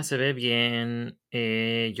 Ya, se ve bien.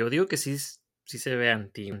 Yo digo que sí, sí se ve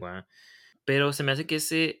antigua, pero se me hace que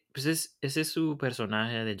pues ese es su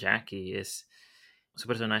personaje de Jackie. Su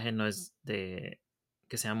personaje no es de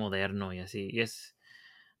que sea moderno y así.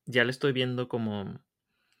 Ya le estoy viendo como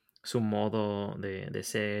su modo de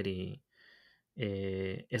ser y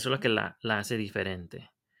eso es lo que la hace diferente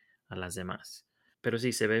a las demás. Pero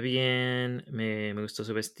sí, se ve bien, me gustó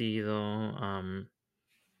su vestido,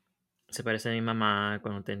 se parece a mi mamá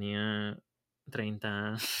cuando tenía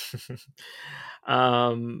 30.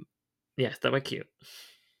 Am, ya, estaba cute.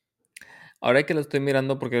 Ahora que lo estoy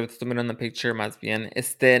mirando, porque lo estoy mirando en picture más bien,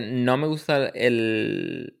 no me gusta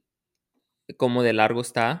cómo de largo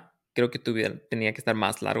está. Creo que tenía que estar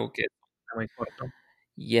más largo que Está muy corto.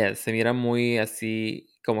 yes, se mira muy así,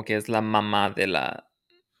 como que es la mamá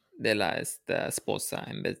esta esposa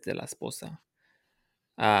en vez de la esposa.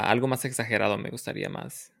 Algo más exagerado me gustaría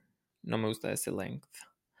más. No me gusta ese length.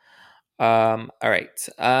 All right.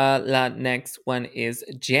 La next one is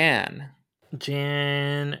Jan.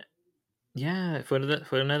 Jen, ya,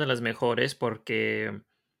 fue una de las mejores porque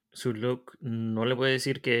su look no le voy a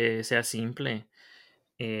decir que sea simple.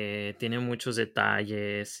 Tiene muchos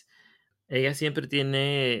detalles. Ella siempre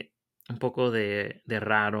tiene un poco de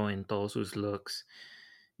raro en todos sus looks.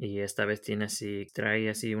 Y esta vez trae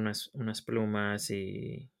así unas plumas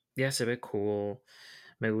y ya se ve cool.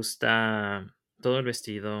 Me gusta todo el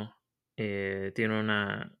vestido. Tiene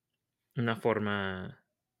una forma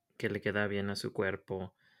que le queda bien a su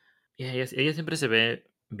cuerpo. Y ella siempre se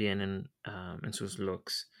ve bien en sus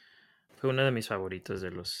looks. Fue uno de mis favoritos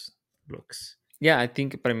de los looks. Yeah, I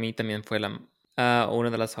think para mí también fue una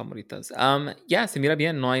de las favoritas. Yeah, se mira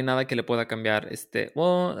bien, no hay nada que le pueda cambiar.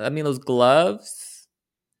 Well, I mean, los gloves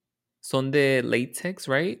son de latex,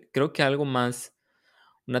 right? Creo que algo más,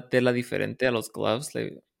 una tela diferente a los gloves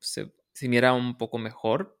se mira un poco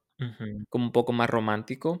mejor, Ujú, como un poco más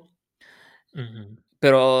romántico. ujú,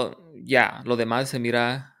 Pero ya, lo demás se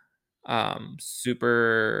mira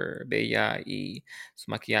súper bella y su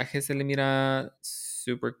maquillaje se le mira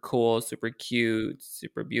super cool, super cute,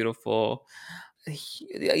 super beautiful.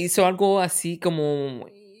 Hizo algo así como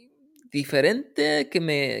diferente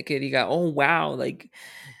que diga, oh, wow, like,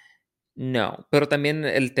 no. Pero también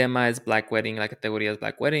el tema es Black Wedding, la categoría es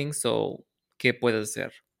Black Wedding, so, ¿qué puedes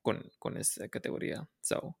hacer con esa categoría?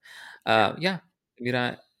 So, yeah. yeah,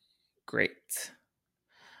 mira, great.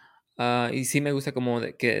 Y sí me gusta como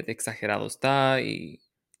de exagerado está y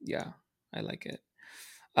yeah, I like it.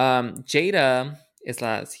 Jada es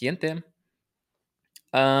la siguiente.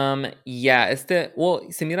 Yeah,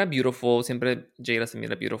 well, se mira beautiful, siempre Jada se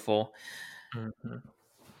mira beautiful, Ujú,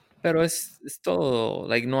 pero es todo,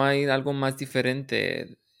 like, no hay algo más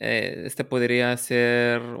diferente. Este podría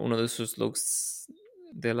ser uno de sus looks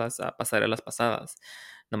de las pasarelas pasadas,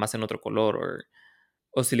 nomás en otro color,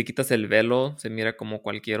 o si le quitas el velo, se mira como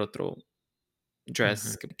cualquier otro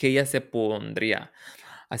ujú. dress que ella se pondría.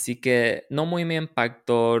 Así que no muy me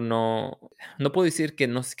impactó, no puedo decir que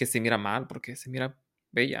no que se mira mal, porque se mira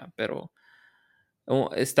bella, pero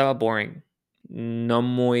estaba boring. No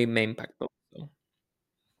muy me impactó.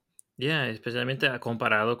 Yeah, especialmente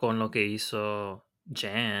comparado con lo que hizo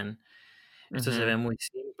Jan. Esto se Ujú, ve muy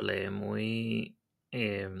simple, muy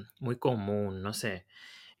común, no sé.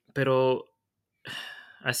 Pero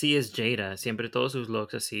así es Jada, siempre todos sus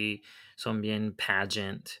looks así son bien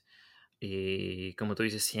pageant. Y como tú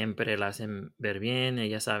dices, siempre la hacen ver bien.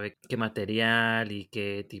 Ella sabe qué material y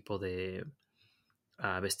qué tipo de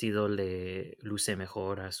vestido le luce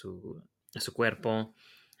mejor a su cuerpo.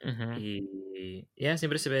 ujú. Y ella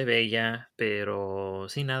siempre se ve bella, pero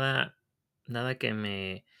sí, nada que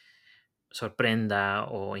me sorprenda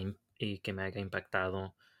y que me haya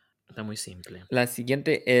impactado. Está muy simple. La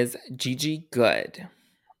siguiente es Gigi Good.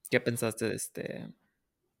 ¿Qué pensaste de este?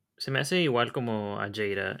 Se me hace igual como a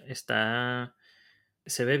Jada.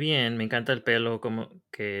 Se ve bien, me encanta el pelo como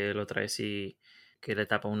que lo trae así, que le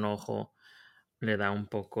tapa un ojo, le da un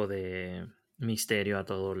poco de misterio a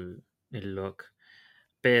todo el look.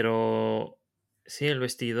 Pero sí, el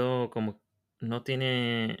vestido como no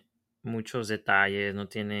tiene muchos detalles, no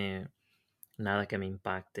tiene nada que me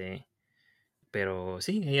impacte. Pero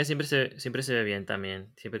sí, ella siempre se ve bien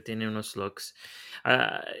también, siempre tiene unos looks.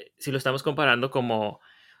 Ah, si lo estamos comparando como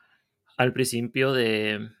al principio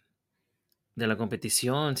de la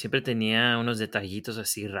competición, siempre tenía unos detallitos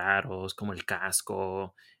así raros, como el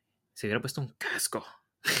casco. Se hubiera puesto un casco.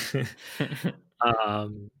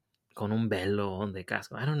 Am, con un velo de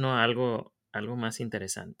casco. I don't know, algo más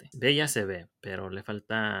interesante. Bella se ve, pero le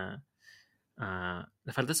falta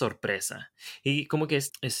sorpresa. Y como que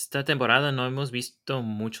esta temporada no hemos visto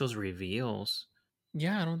muchos reveals.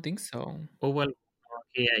 Yeah, I don't think so. Hubo alguno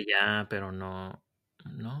aquí y allá, pero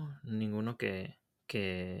ninguno que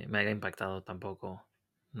me haya impactado tampoco.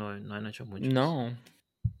 No han hecho muchos. No.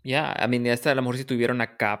 Yeah, I mean, esta a lo mejor si tuviera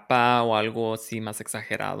una capa o algo así más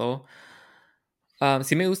exagerado.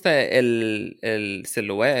 Sí me gusta el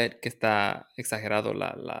silhouette que está exagerado,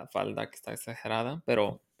 la falda que está exagerada,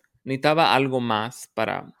 pero necesitaba algo más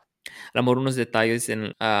para, a lo mejor unos detalles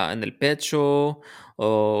en el pecho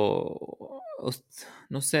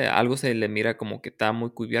no sé, algo se le mira como que está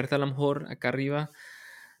muy cubierta a lo mejor acá arriba.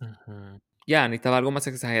 Ujú. Ya, necesitaba algo más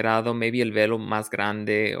exagerado, maybe el velo más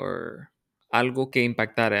grande o algo que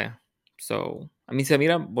impactara. So, a mí se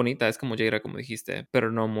mira bonita, es como Jaira, como dijiste,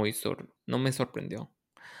 pero no me sorprendió.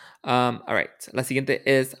 All right. La siguiente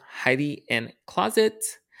es Heidi en Closet.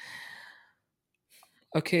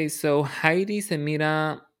 Okay, so Heidi se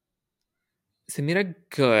mira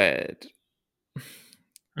good.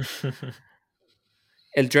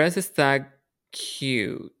 El dress está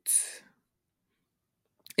cute.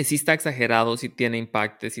 Y sí está exagerado, sí tiene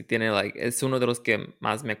impacto, sí tiene, like, es uno de los que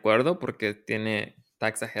más me acuerdo porque está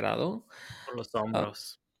exagerado. Por los Ah,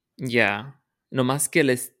 hombros. yeah. No más que el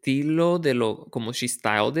estilo como she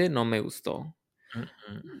styled it, no me gustó.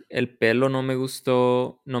 Ujú. El pelo no me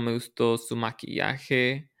gustó su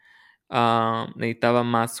maquillaje. Necesitaba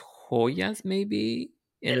más joyas, maybe.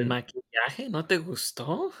 ¿El maquillaje no te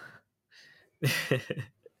gustó?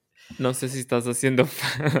 No sé si estás haciendo,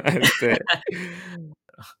 este,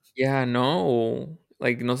 ya, ¿no?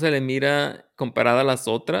 Like, no se le mira comparada a las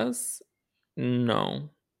otras.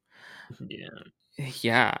 No. Yeah.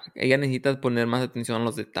 Ya, ella necesita poner más atención a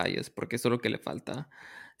los detalles, porque eso es lo que le falta.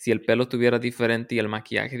 Si el pelo estuviera diferente y el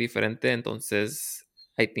maquillaje diferente, entonces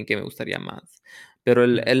I think que me gustaría más. Pero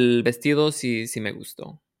el, Mm. el vestido sí me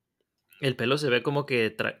gustó. El pelo se ve como que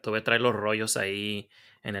todavía trae los rollos ahí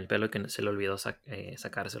en el pelo que se le olvidó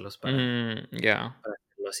sacárselos Ya. para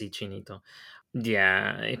hacerlo así chinito.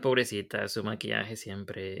 Ya, pobrecita, su maquillaje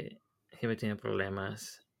siempre tiene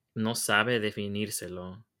problemas. No sabe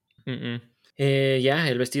definírselo. Mm. Ya,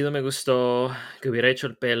 el vestido me gustó, que hubiera hecho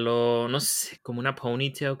el pelo, no sé, como una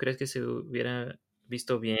ponytail, ¿crees que se hubiera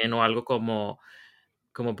visto bien? O algo como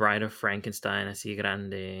Bride of Frankenstein, así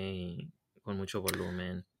grande y con mucho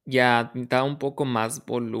volumen. Ya, da un poco más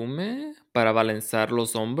volumen para balanzar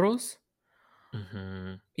los hombros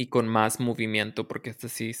Ujú. y con más movimiento, porque este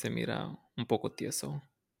sí se mira un poco tieso.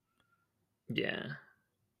 Ya.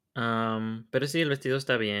 Pero sí, el vestido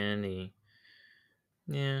está bien y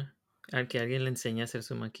ya. Al que alguien le enseñe a hacer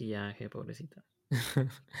su maquillaje, pobrecita.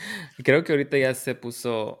 Creo que ahorita ya se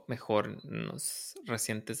puso mejor en los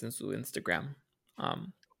recientes en su Instagram.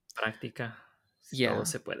 Um, Práctica, todo yeah.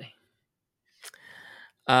 se puede.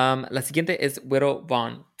 La siguiente es Widow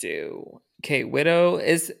Von Du. Ok, Widow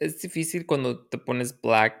es difícil cuando te pones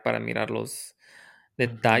black para mirar los Ujú.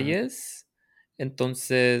 detalles.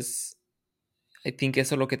 Entonces, I think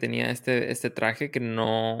eso es lo que tenía este traje, que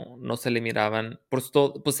no se le miraban. Pues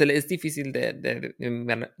es difícil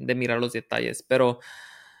de mirar los detalles, pero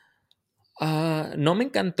no me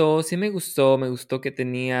encantó, sí me gustó que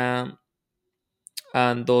tenía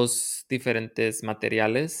dos diferentes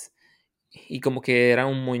materiales y como que era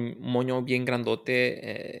un moño bien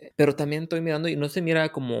grandote, pero también estoy mirando y no se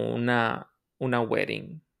mira como una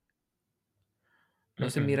wedding, no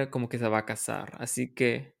se Mm-mm. mira como que se va a casar, así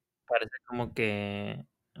que, Parece como que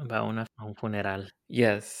va a un funeral.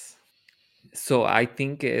 yes. So, I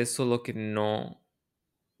think que eso es lo que no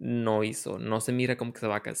hizo, no se mira como que se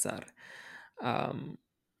va a casar,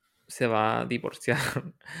 se va a divorciar.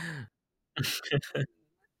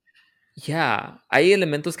 Ya, hay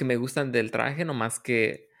elementos que me gustan del traje, nomás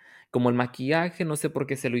que como el maquillaje, no sé por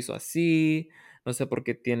qué se lo hizo así, no sé por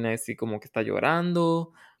qué tiene así como que está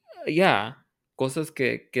llorando. Ya, cosas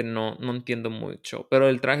que no entiendo mucho, pero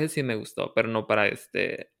el traje sí me gustó, pero no para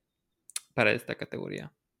esta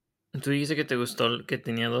categoría. Tú dices que te gustó que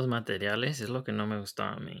tenía 2 materiales, es lo que no me gustó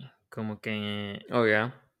a mí. Como que Oh,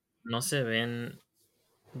 ya. no se ven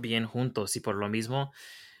bien juntos y por lo mismo,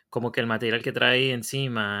 como que el material que trae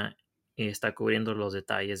encima está cubriendo los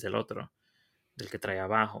detalles del otro, del que trae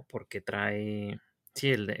abajo, porque sí,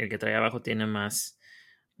 el que trae abajo tiene más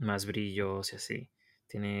brillos y así,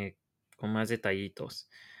 tiene con más detallitos.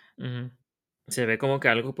 Ujú. Se ve como que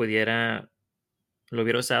lo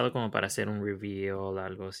hubiera usado como para hacer un reveal,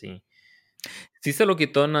 algo así. Sí se lo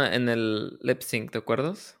quitó en el lip sync, ¿te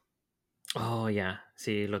acuerdas? Oh, ya,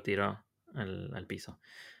 sí, lo tiró al piso.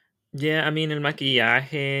 Ya, a mí en el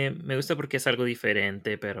maquillaje me gusta porque es algo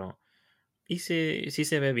diferente, pero sí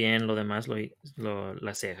se ve bien, lo demás,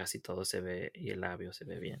 las cejas y todo se ve, y el labio se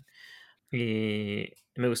ve bien. Y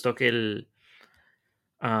me gustó que el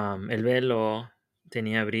velo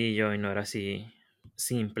tenía brillo y no era así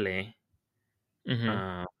simple. Ujú.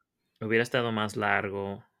 Ah, Hubiera estado más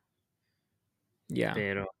largo, Ya.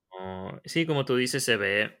 pero sí, como tú dices, se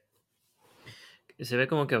ve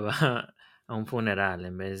como que va a un funeral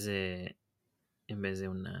en vez de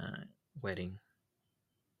una wedding.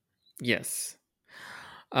 Yes.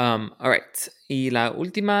 All right. Y la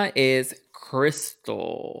última es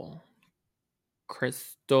Crystal.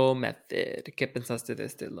 Crystal Method. ¿Qué pensaste de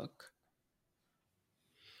este look?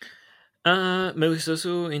 Me gustó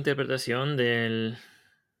su interpretación de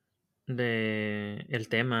el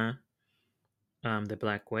tema de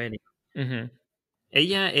Black Wedding. Ujú,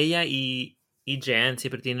 Ella y Jan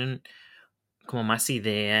siempre tienen como más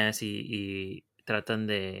ideas y tratan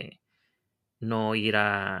de no ir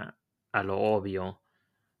a lo obvio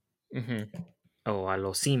ujú. o a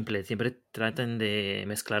lo simple. Siempre tratan de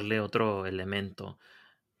mezclarle otro elemento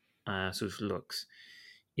a sus looks.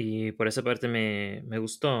 Y por esa parte me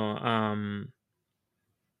gustó.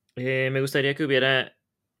 Me gustaría que hubiera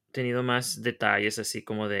tenido más detalles así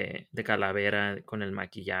como de calavera con el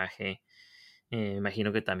maquillaje.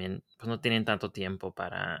 Imagino que también pues, no tienen tanto tiempo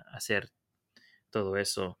para hacer todo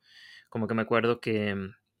eso. Como que me acuerdo que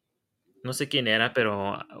no sé quién era,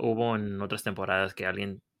 pero hubo en otras temporadas que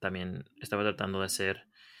alguien también estaba tratando de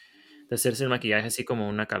hacerse el maquillaje así como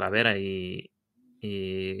una calavera y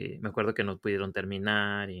me acuerdo que no pudieron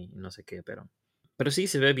terminar y no sé qué, pero sí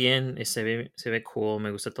se ve bien, se ve cool,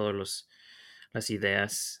 me gusta todos las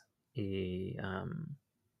ideas y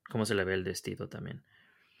cómo se le ve el vestido también.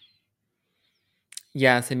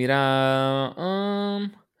 Ya, se mira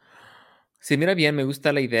bien, me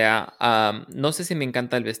gusta la idea. No sé si me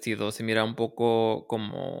encanta el vestido, se mira un poco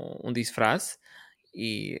como un disfraz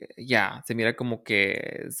y ya, se mira como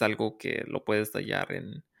que es algo que lo puedes tallar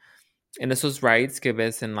en esos rides que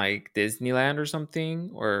ves en like Disneyland or something,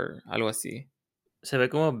 o algo así. Se ve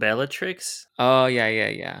como Bellatrix. Oh,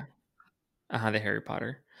 ya. Ajá, de Harry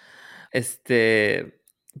Potter.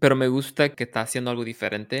 Pero me gusta que está haciendo algo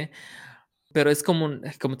diferente. Pero es como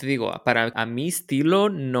te digo, para a mi estilo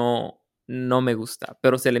no me gusta,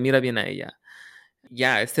 pero se le mira bien a ella.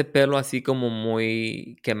 Ya, este pelo así como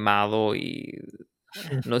muy quemado y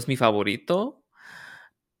no es mi favorito,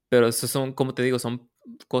 pero esos son, como te digo, son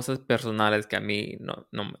cosas personales que a mí no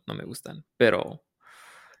me gustan. Pero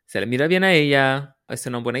se le mira bien a ella, es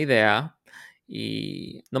una buena idea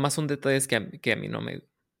y nomás son detalles que a mí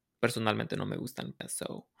personalmente no me gustan.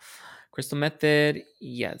 So, Crystal Method,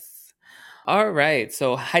 yes. All right,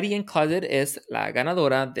 so Heidi N Closet es la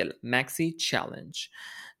ganadora del Maxi Challenge.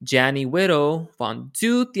 Jan y Widow Von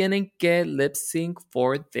Du tienen que lip sync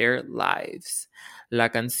for their lives. La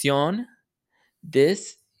canción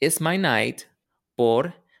This Is My Night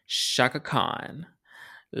por Shaka Khan.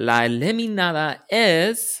 La eliminada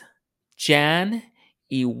es Jan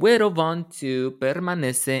y Widow Von Du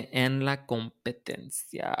permanece en la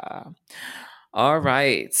competencia. All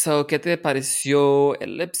right, so ¿qué te pareció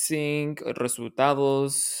el lip sync,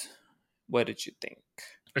 resultados? What did you think?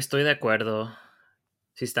 Estoy de acuerdo.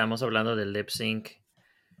 Si estamos hablando del lip sync,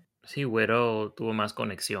 sí, Güero tuvo más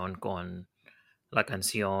conexión con la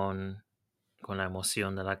canción, con la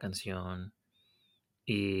emoción de la canción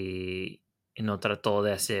y no trató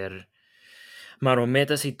de hacer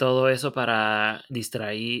marometas y todo eso para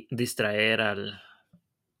distraer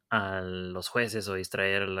a los jueces o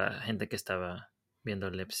distraer a la gente que estaba viendo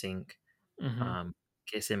el lip sync. Ujú.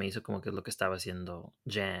 Que se me hizo como que es lo que estaba haciendo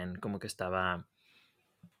Jan, como que estaba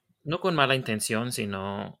no con mala intención,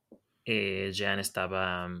 sino Jan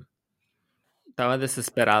estaba Estaba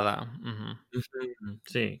desesperada. Ujú.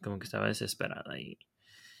 sí, como que estaba desesperada y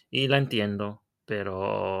la entiendo,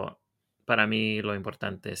 pero para mí lo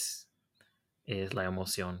importante es la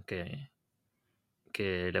emoción que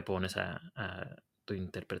le pones a tu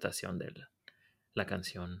interpretación de la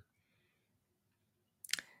canción.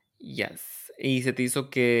 Yes. ¿Y se te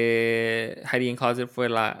hizo que Heidi N Closet fue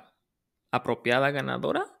la apropiada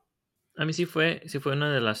ganadora? A mí sí fue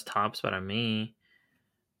una de las tops para mí.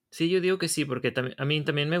 Sí, yo digo que sí, porque a mí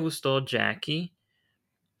también me gustó Jackie,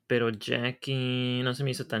 pero Jackie no se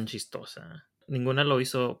me hizo tan chistosa. Ninguna lo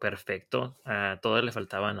hizo perfecto, a todas le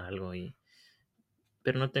faltaban algo,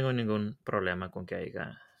 pero no tengo ningún problema con que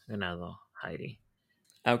haya ganado Heidi.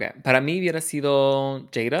 Ok, para mí hubiera sido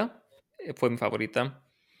Jada, fue mi favorita.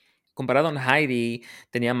 Comparado con Heidi,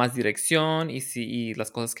 tenía más dirección y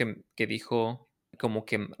las cosas que dijo, como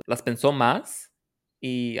que las pensó más.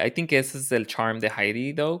 Y I think ese es el charm de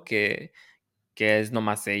Heidi, though, que es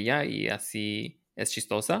nomás ella y así es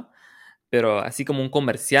chistosa. Pero así como un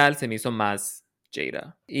comercial se me hizo más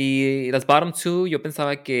Jada. Y las bottom two, yo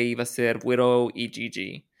pensaba que iba a ser Widow y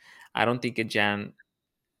Gigi. I don't think que Jan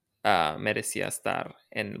merecía estar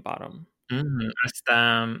en el bottom.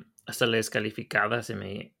 Hasta la descalificada se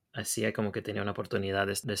me hacía como que tenía una oportunidad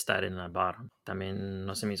de estar en la bottom. También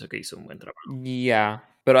no se me hizo que hizo un buen trabajo.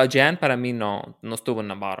 Yeah, pero a Jan para mí no estuvo en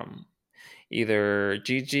la bottom. Either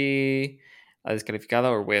Gigi, la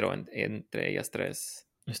descalificada, o Widow entre ellas tres.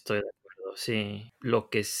 Estoy de acuerdo, sí. Lo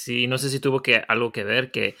que sí, no sé si tuvo algo que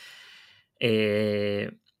ver que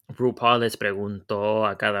RuPaul les preguntó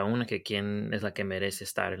a cada una que quién es la que merece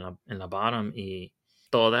estar en la bottom y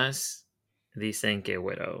todas dicen que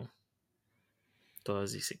Widow.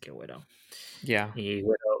 Todas dicen que Widow. Yeah, Y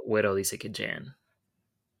Widow dice que Jan.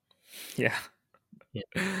 yeah, Y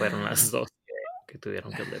fueron las dos que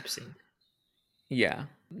tuvieron que lip sync.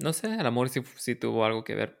 yeah. No sé, el amor sí tuvo algo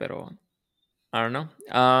que ver, pero I don't know.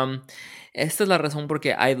 Esta es la razón porque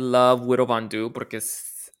I love Widow Von Du, porque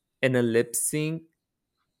en el lip sync,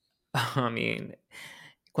 I mean,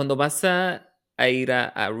 cuando vas a ir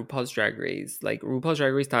a RuPaul's Drag Race, like RuPaul's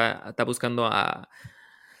Drag Race está buscando a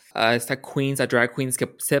queens, a drag queens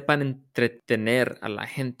que sepan entretener a la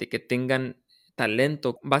gente, que tengan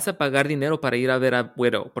talento. Vas a pagar dinero para ir a ver a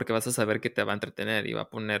Widow porque vas a saber que te va a entretener y va a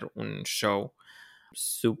poner un show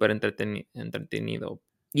súper entretenido.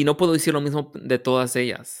 Y no puedo decir lo mismo de todas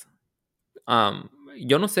ellas. Um,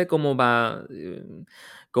 yo no sé cómo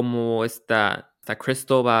cómo esta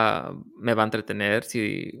Crystal me va a entretener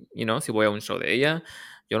si voy a un show de ella.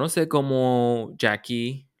 Yo no sé cómo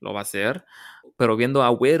Jackie lo va a hacer. Pero viendo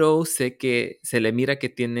a Widow, sé que se le mira que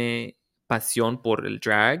tiene pasión por el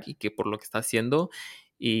drag y que por lo que está haciendo.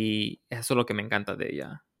 Y eso es lo que me encanta de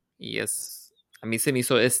ella. Y a mí se me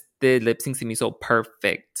hizo, este lip sync se me hizo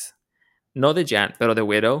perfect. No de Jan, pero de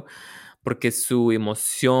Widow, porque su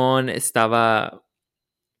emoción estaba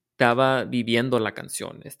viviendo la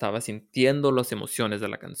canción, estaba sintiendo las emociones de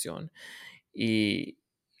la canción. Y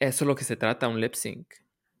eso es lo que se trata un lip sync.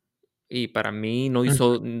 Y para mí no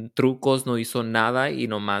hizo trucos, no hizo nada y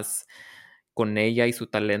nomás con ella y su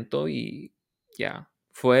talento y ya.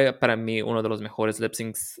 Fue para mí uno de los mejores lip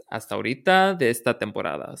syncs hasta ahorita de esta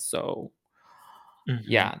temporada. So, Ujú.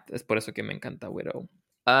 ya, es por eso que me encanta Widow.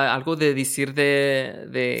 ¿Algo de decir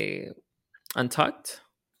de Untucked?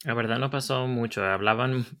 La verdad no pasó mucho,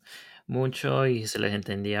 hablaban mucho y se les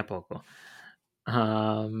entendía poco.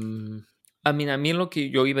 Am, A mí lo que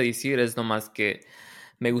yo iba a decir es nomás que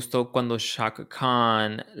me gustó cuando Shaka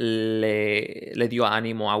Khan le dio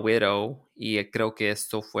ánimo a Widow y creo que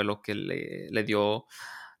esto fue lo que le dio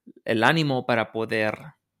el ánimo para poder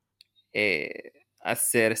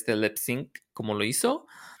hacer este lip sync como lo hizo,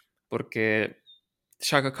 porque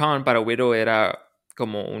Shaka Khan para Widow era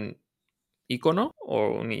como un ícono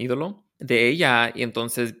o un ídolo de ella y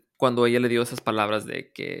entonces cuando ella le dio esas palabras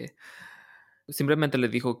de que simplemente le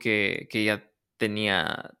dijo que ella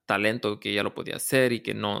tenía talento, que ella lo podía hacer y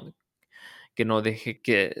que no deje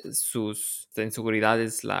que sus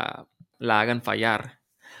inseguridades la hagan fallar.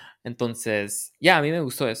 Entonces, ya, a mí me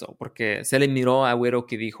gustó eso, porque se le miró a Güero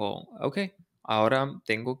que dijo, ok, ahora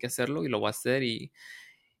tengo que hacerlo y lo voy a hacer y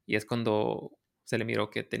es cuando se le miró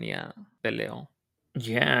que tenía peleo.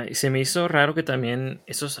 ya, y se me hizo raro que también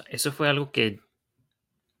eso fue algo que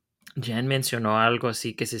Jan mencionó, algo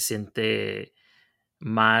así que se siente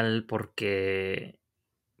mal porque,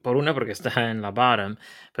 por una, porque está en la bottom,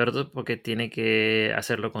 pero otro porque tiene que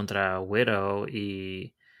hacerlo contra Widow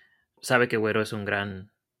y sabe que Widow es un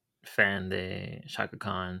gran fan de Shaka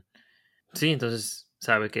Khan. Sí, entonces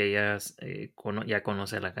sabe que ella ya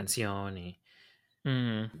conoce la canción y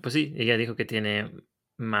Mm, pues sí, ella dijo que tiene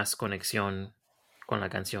más conexión con la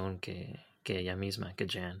canción que ella misma, que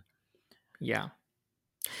Jan. ya.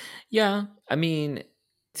 Ya, I mean,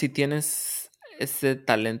 si tienes ese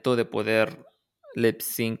talento de poder lip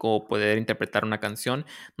sync o poder interpretar una canción,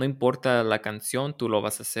 no importa la canción, tú lo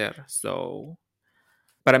vas a hacer. So,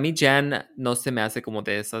 para mí, Jan no se me hace como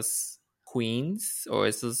de esas queens o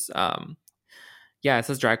esos, ya,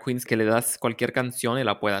 esas drag queens que le das cualquier canción y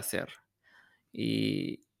la puede hacer.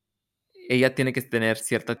 Y ella tiene que tener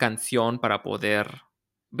cierta canción para poder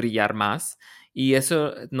brillar más. Y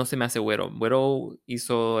eso no se me hace güero. Güero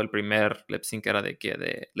hizo el primer lip sync que era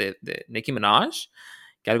de Nicki Minaj,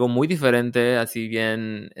 que algo muy diferente, así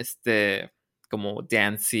bien, como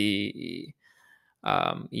dancey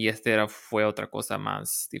y fue otra cosa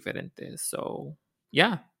más diferente. So,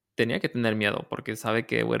 ya, tenía que tener miedo porque sabe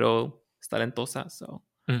que Güero es talentosa. So,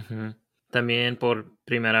 Ujú. También por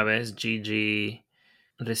primera vez Gigi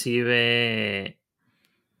recibe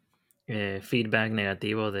feedback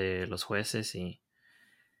negativo de los jueces y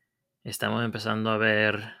estamos empezando a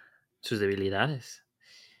ver sus debilidades.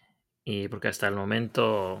 Y porque hasta el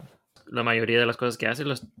momento la mayoría de las cosas que hace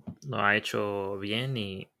lo ha hecho bien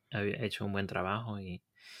y ha hecho un buen trabajo y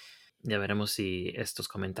ya veremos si estos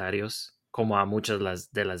comentarios, como a muchas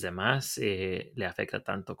de las demás, le afecta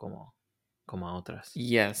tanto como a otras.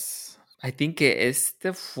 yes. I think que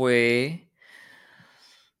este fue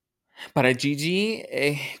para Gigi,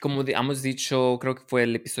 como hemos dicho, creo que fue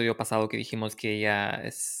el episodio pasado que dijimos que ella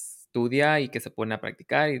estudia y que se pone a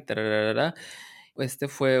practicar y tararara. Este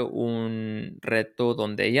fue un reto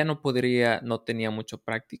donde ella no tenía mucha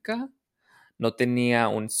práctica, no tenía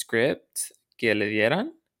un script que le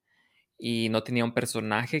dieran y no tenía un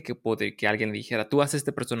personaje que alguien le dijera, tú haces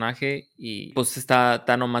este personaje y pues está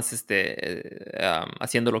nomás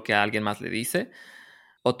haciendo lo que alguien más le dice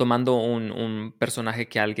o tomando un personaje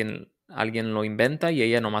que alguien lo inventa y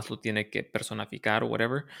ella nomás lo tiene que personificar o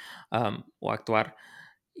whatever, o actuar.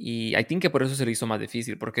 Y I think que por eso se le hizo más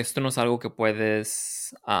difícil, porque esto no es algo que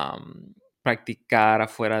puedes practicar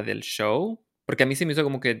afuera del show. Porque a mí se me hizo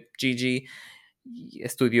como que Gigi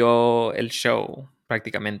estudió el show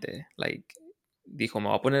prácticamente. Like, dijo, me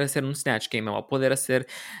voy a poner a hacer un Snatch Game, me voy a poder hacer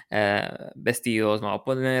vestidos, me voy a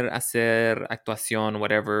poner a hacer actuación,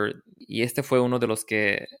 whatever. Y este fue uno de los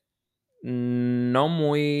que no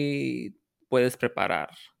muy puedes preparar.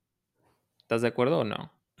 ¿Estás de acuerdo o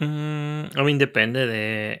no? I mean, depende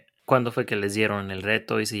de cuándo fue que les dieron el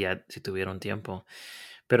reto y si tuvieron tiempo.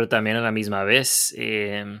 Pero también a la misma vez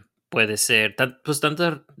puede ser, pues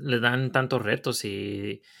tanto le dan tantos retos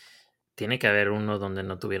y tiene que haber uno donde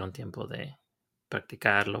no tuvieron tiempo de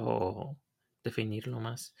practicarlo o definirlo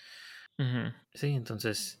más. Ujú. Sí,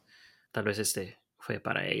 entonces tal vez este fue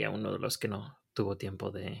para ella uno de los que no tuvo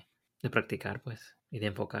tiempo de practicar, pues, y de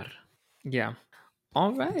enfocar. Yeah.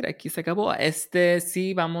 All right, aquí se acabó.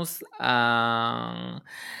 Sí, vamos a...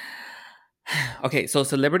 Ok, so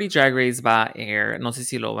Celebrity Drag Race va a air. No sé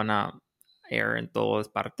si lo van a air en todas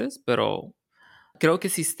partes, pero creo que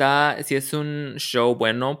si es un show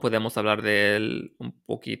bueno, podemos hablar de él un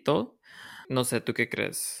poquito. No sé, ¿tú qué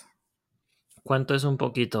crees? ¿Cuánto es un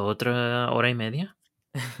poquito? ¿Otra hora y media?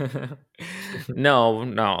 No,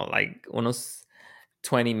 like unos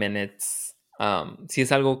 20 minutes. Si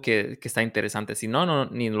es algo que está interesante. Si no,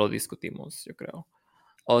 ni lo discutimos, yo creo.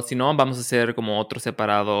 O si no, vamos a hacer como otro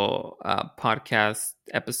separado podcast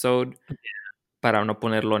episode para no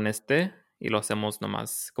ponerlo en y lo hacemos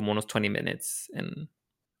nomás como unos 20 minutes.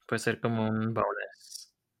 Puede ser como un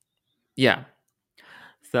bonus. Yeah.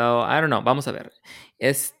 So, I don't know. Vamos a ver.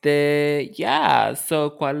 Yeah.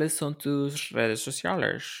 So, ¿cuáles son tus redes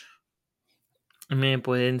sociales? Me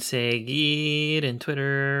pueden seguir en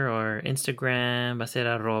Twitter o Instagram. Va a ser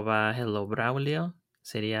 @HelloBraulio.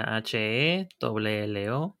 Sería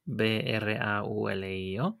HELLOBRAULIO.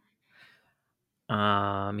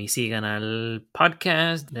 Y sigan al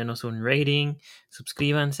podcast. Denos un rating.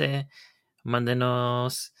 Suscríbanse.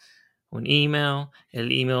 Mándenos un email.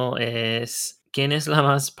 El email es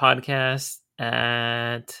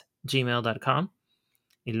quieneslamaspodcast@gmail.com.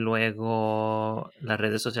 Y luego las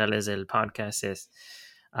redes sociales del podcast es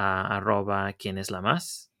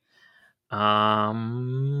 @quieneslamas.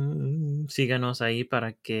 Síganos ahí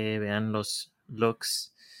para que vean los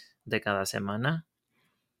looks de cada semana.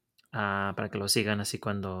 Para que lo sigan así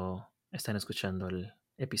cuando están escuchando el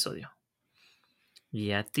episodio.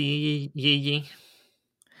 Y a ti, Gigi.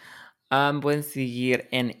 Pueden seguir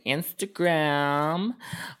en Instagram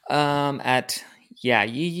at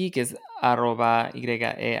Yigi, que es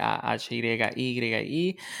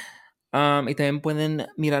 @YEAHYYI. Y también pueden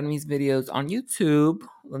mirar mis videos en YouTube,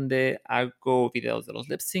 donde hago videos de los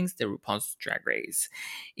lip syncs de RuPaul's Drag Race.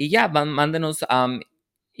 Y ya, mándenos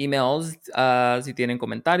emails si tienen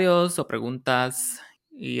comentarios o preguntas,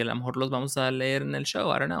 y a lo mejor los vamos a leer en el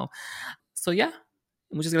show. I don't know. So, yeah.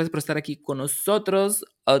 Muchas gracias por estar aquí con nosotros.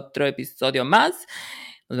 Otro episodio más.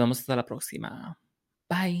 Nos vemos hasta la próxima.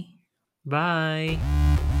 Bye. Bye.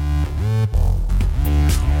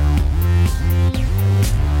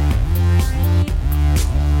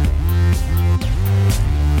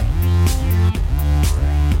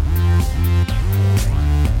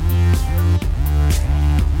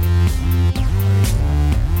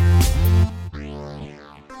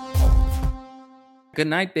 Good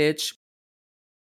night, bitch.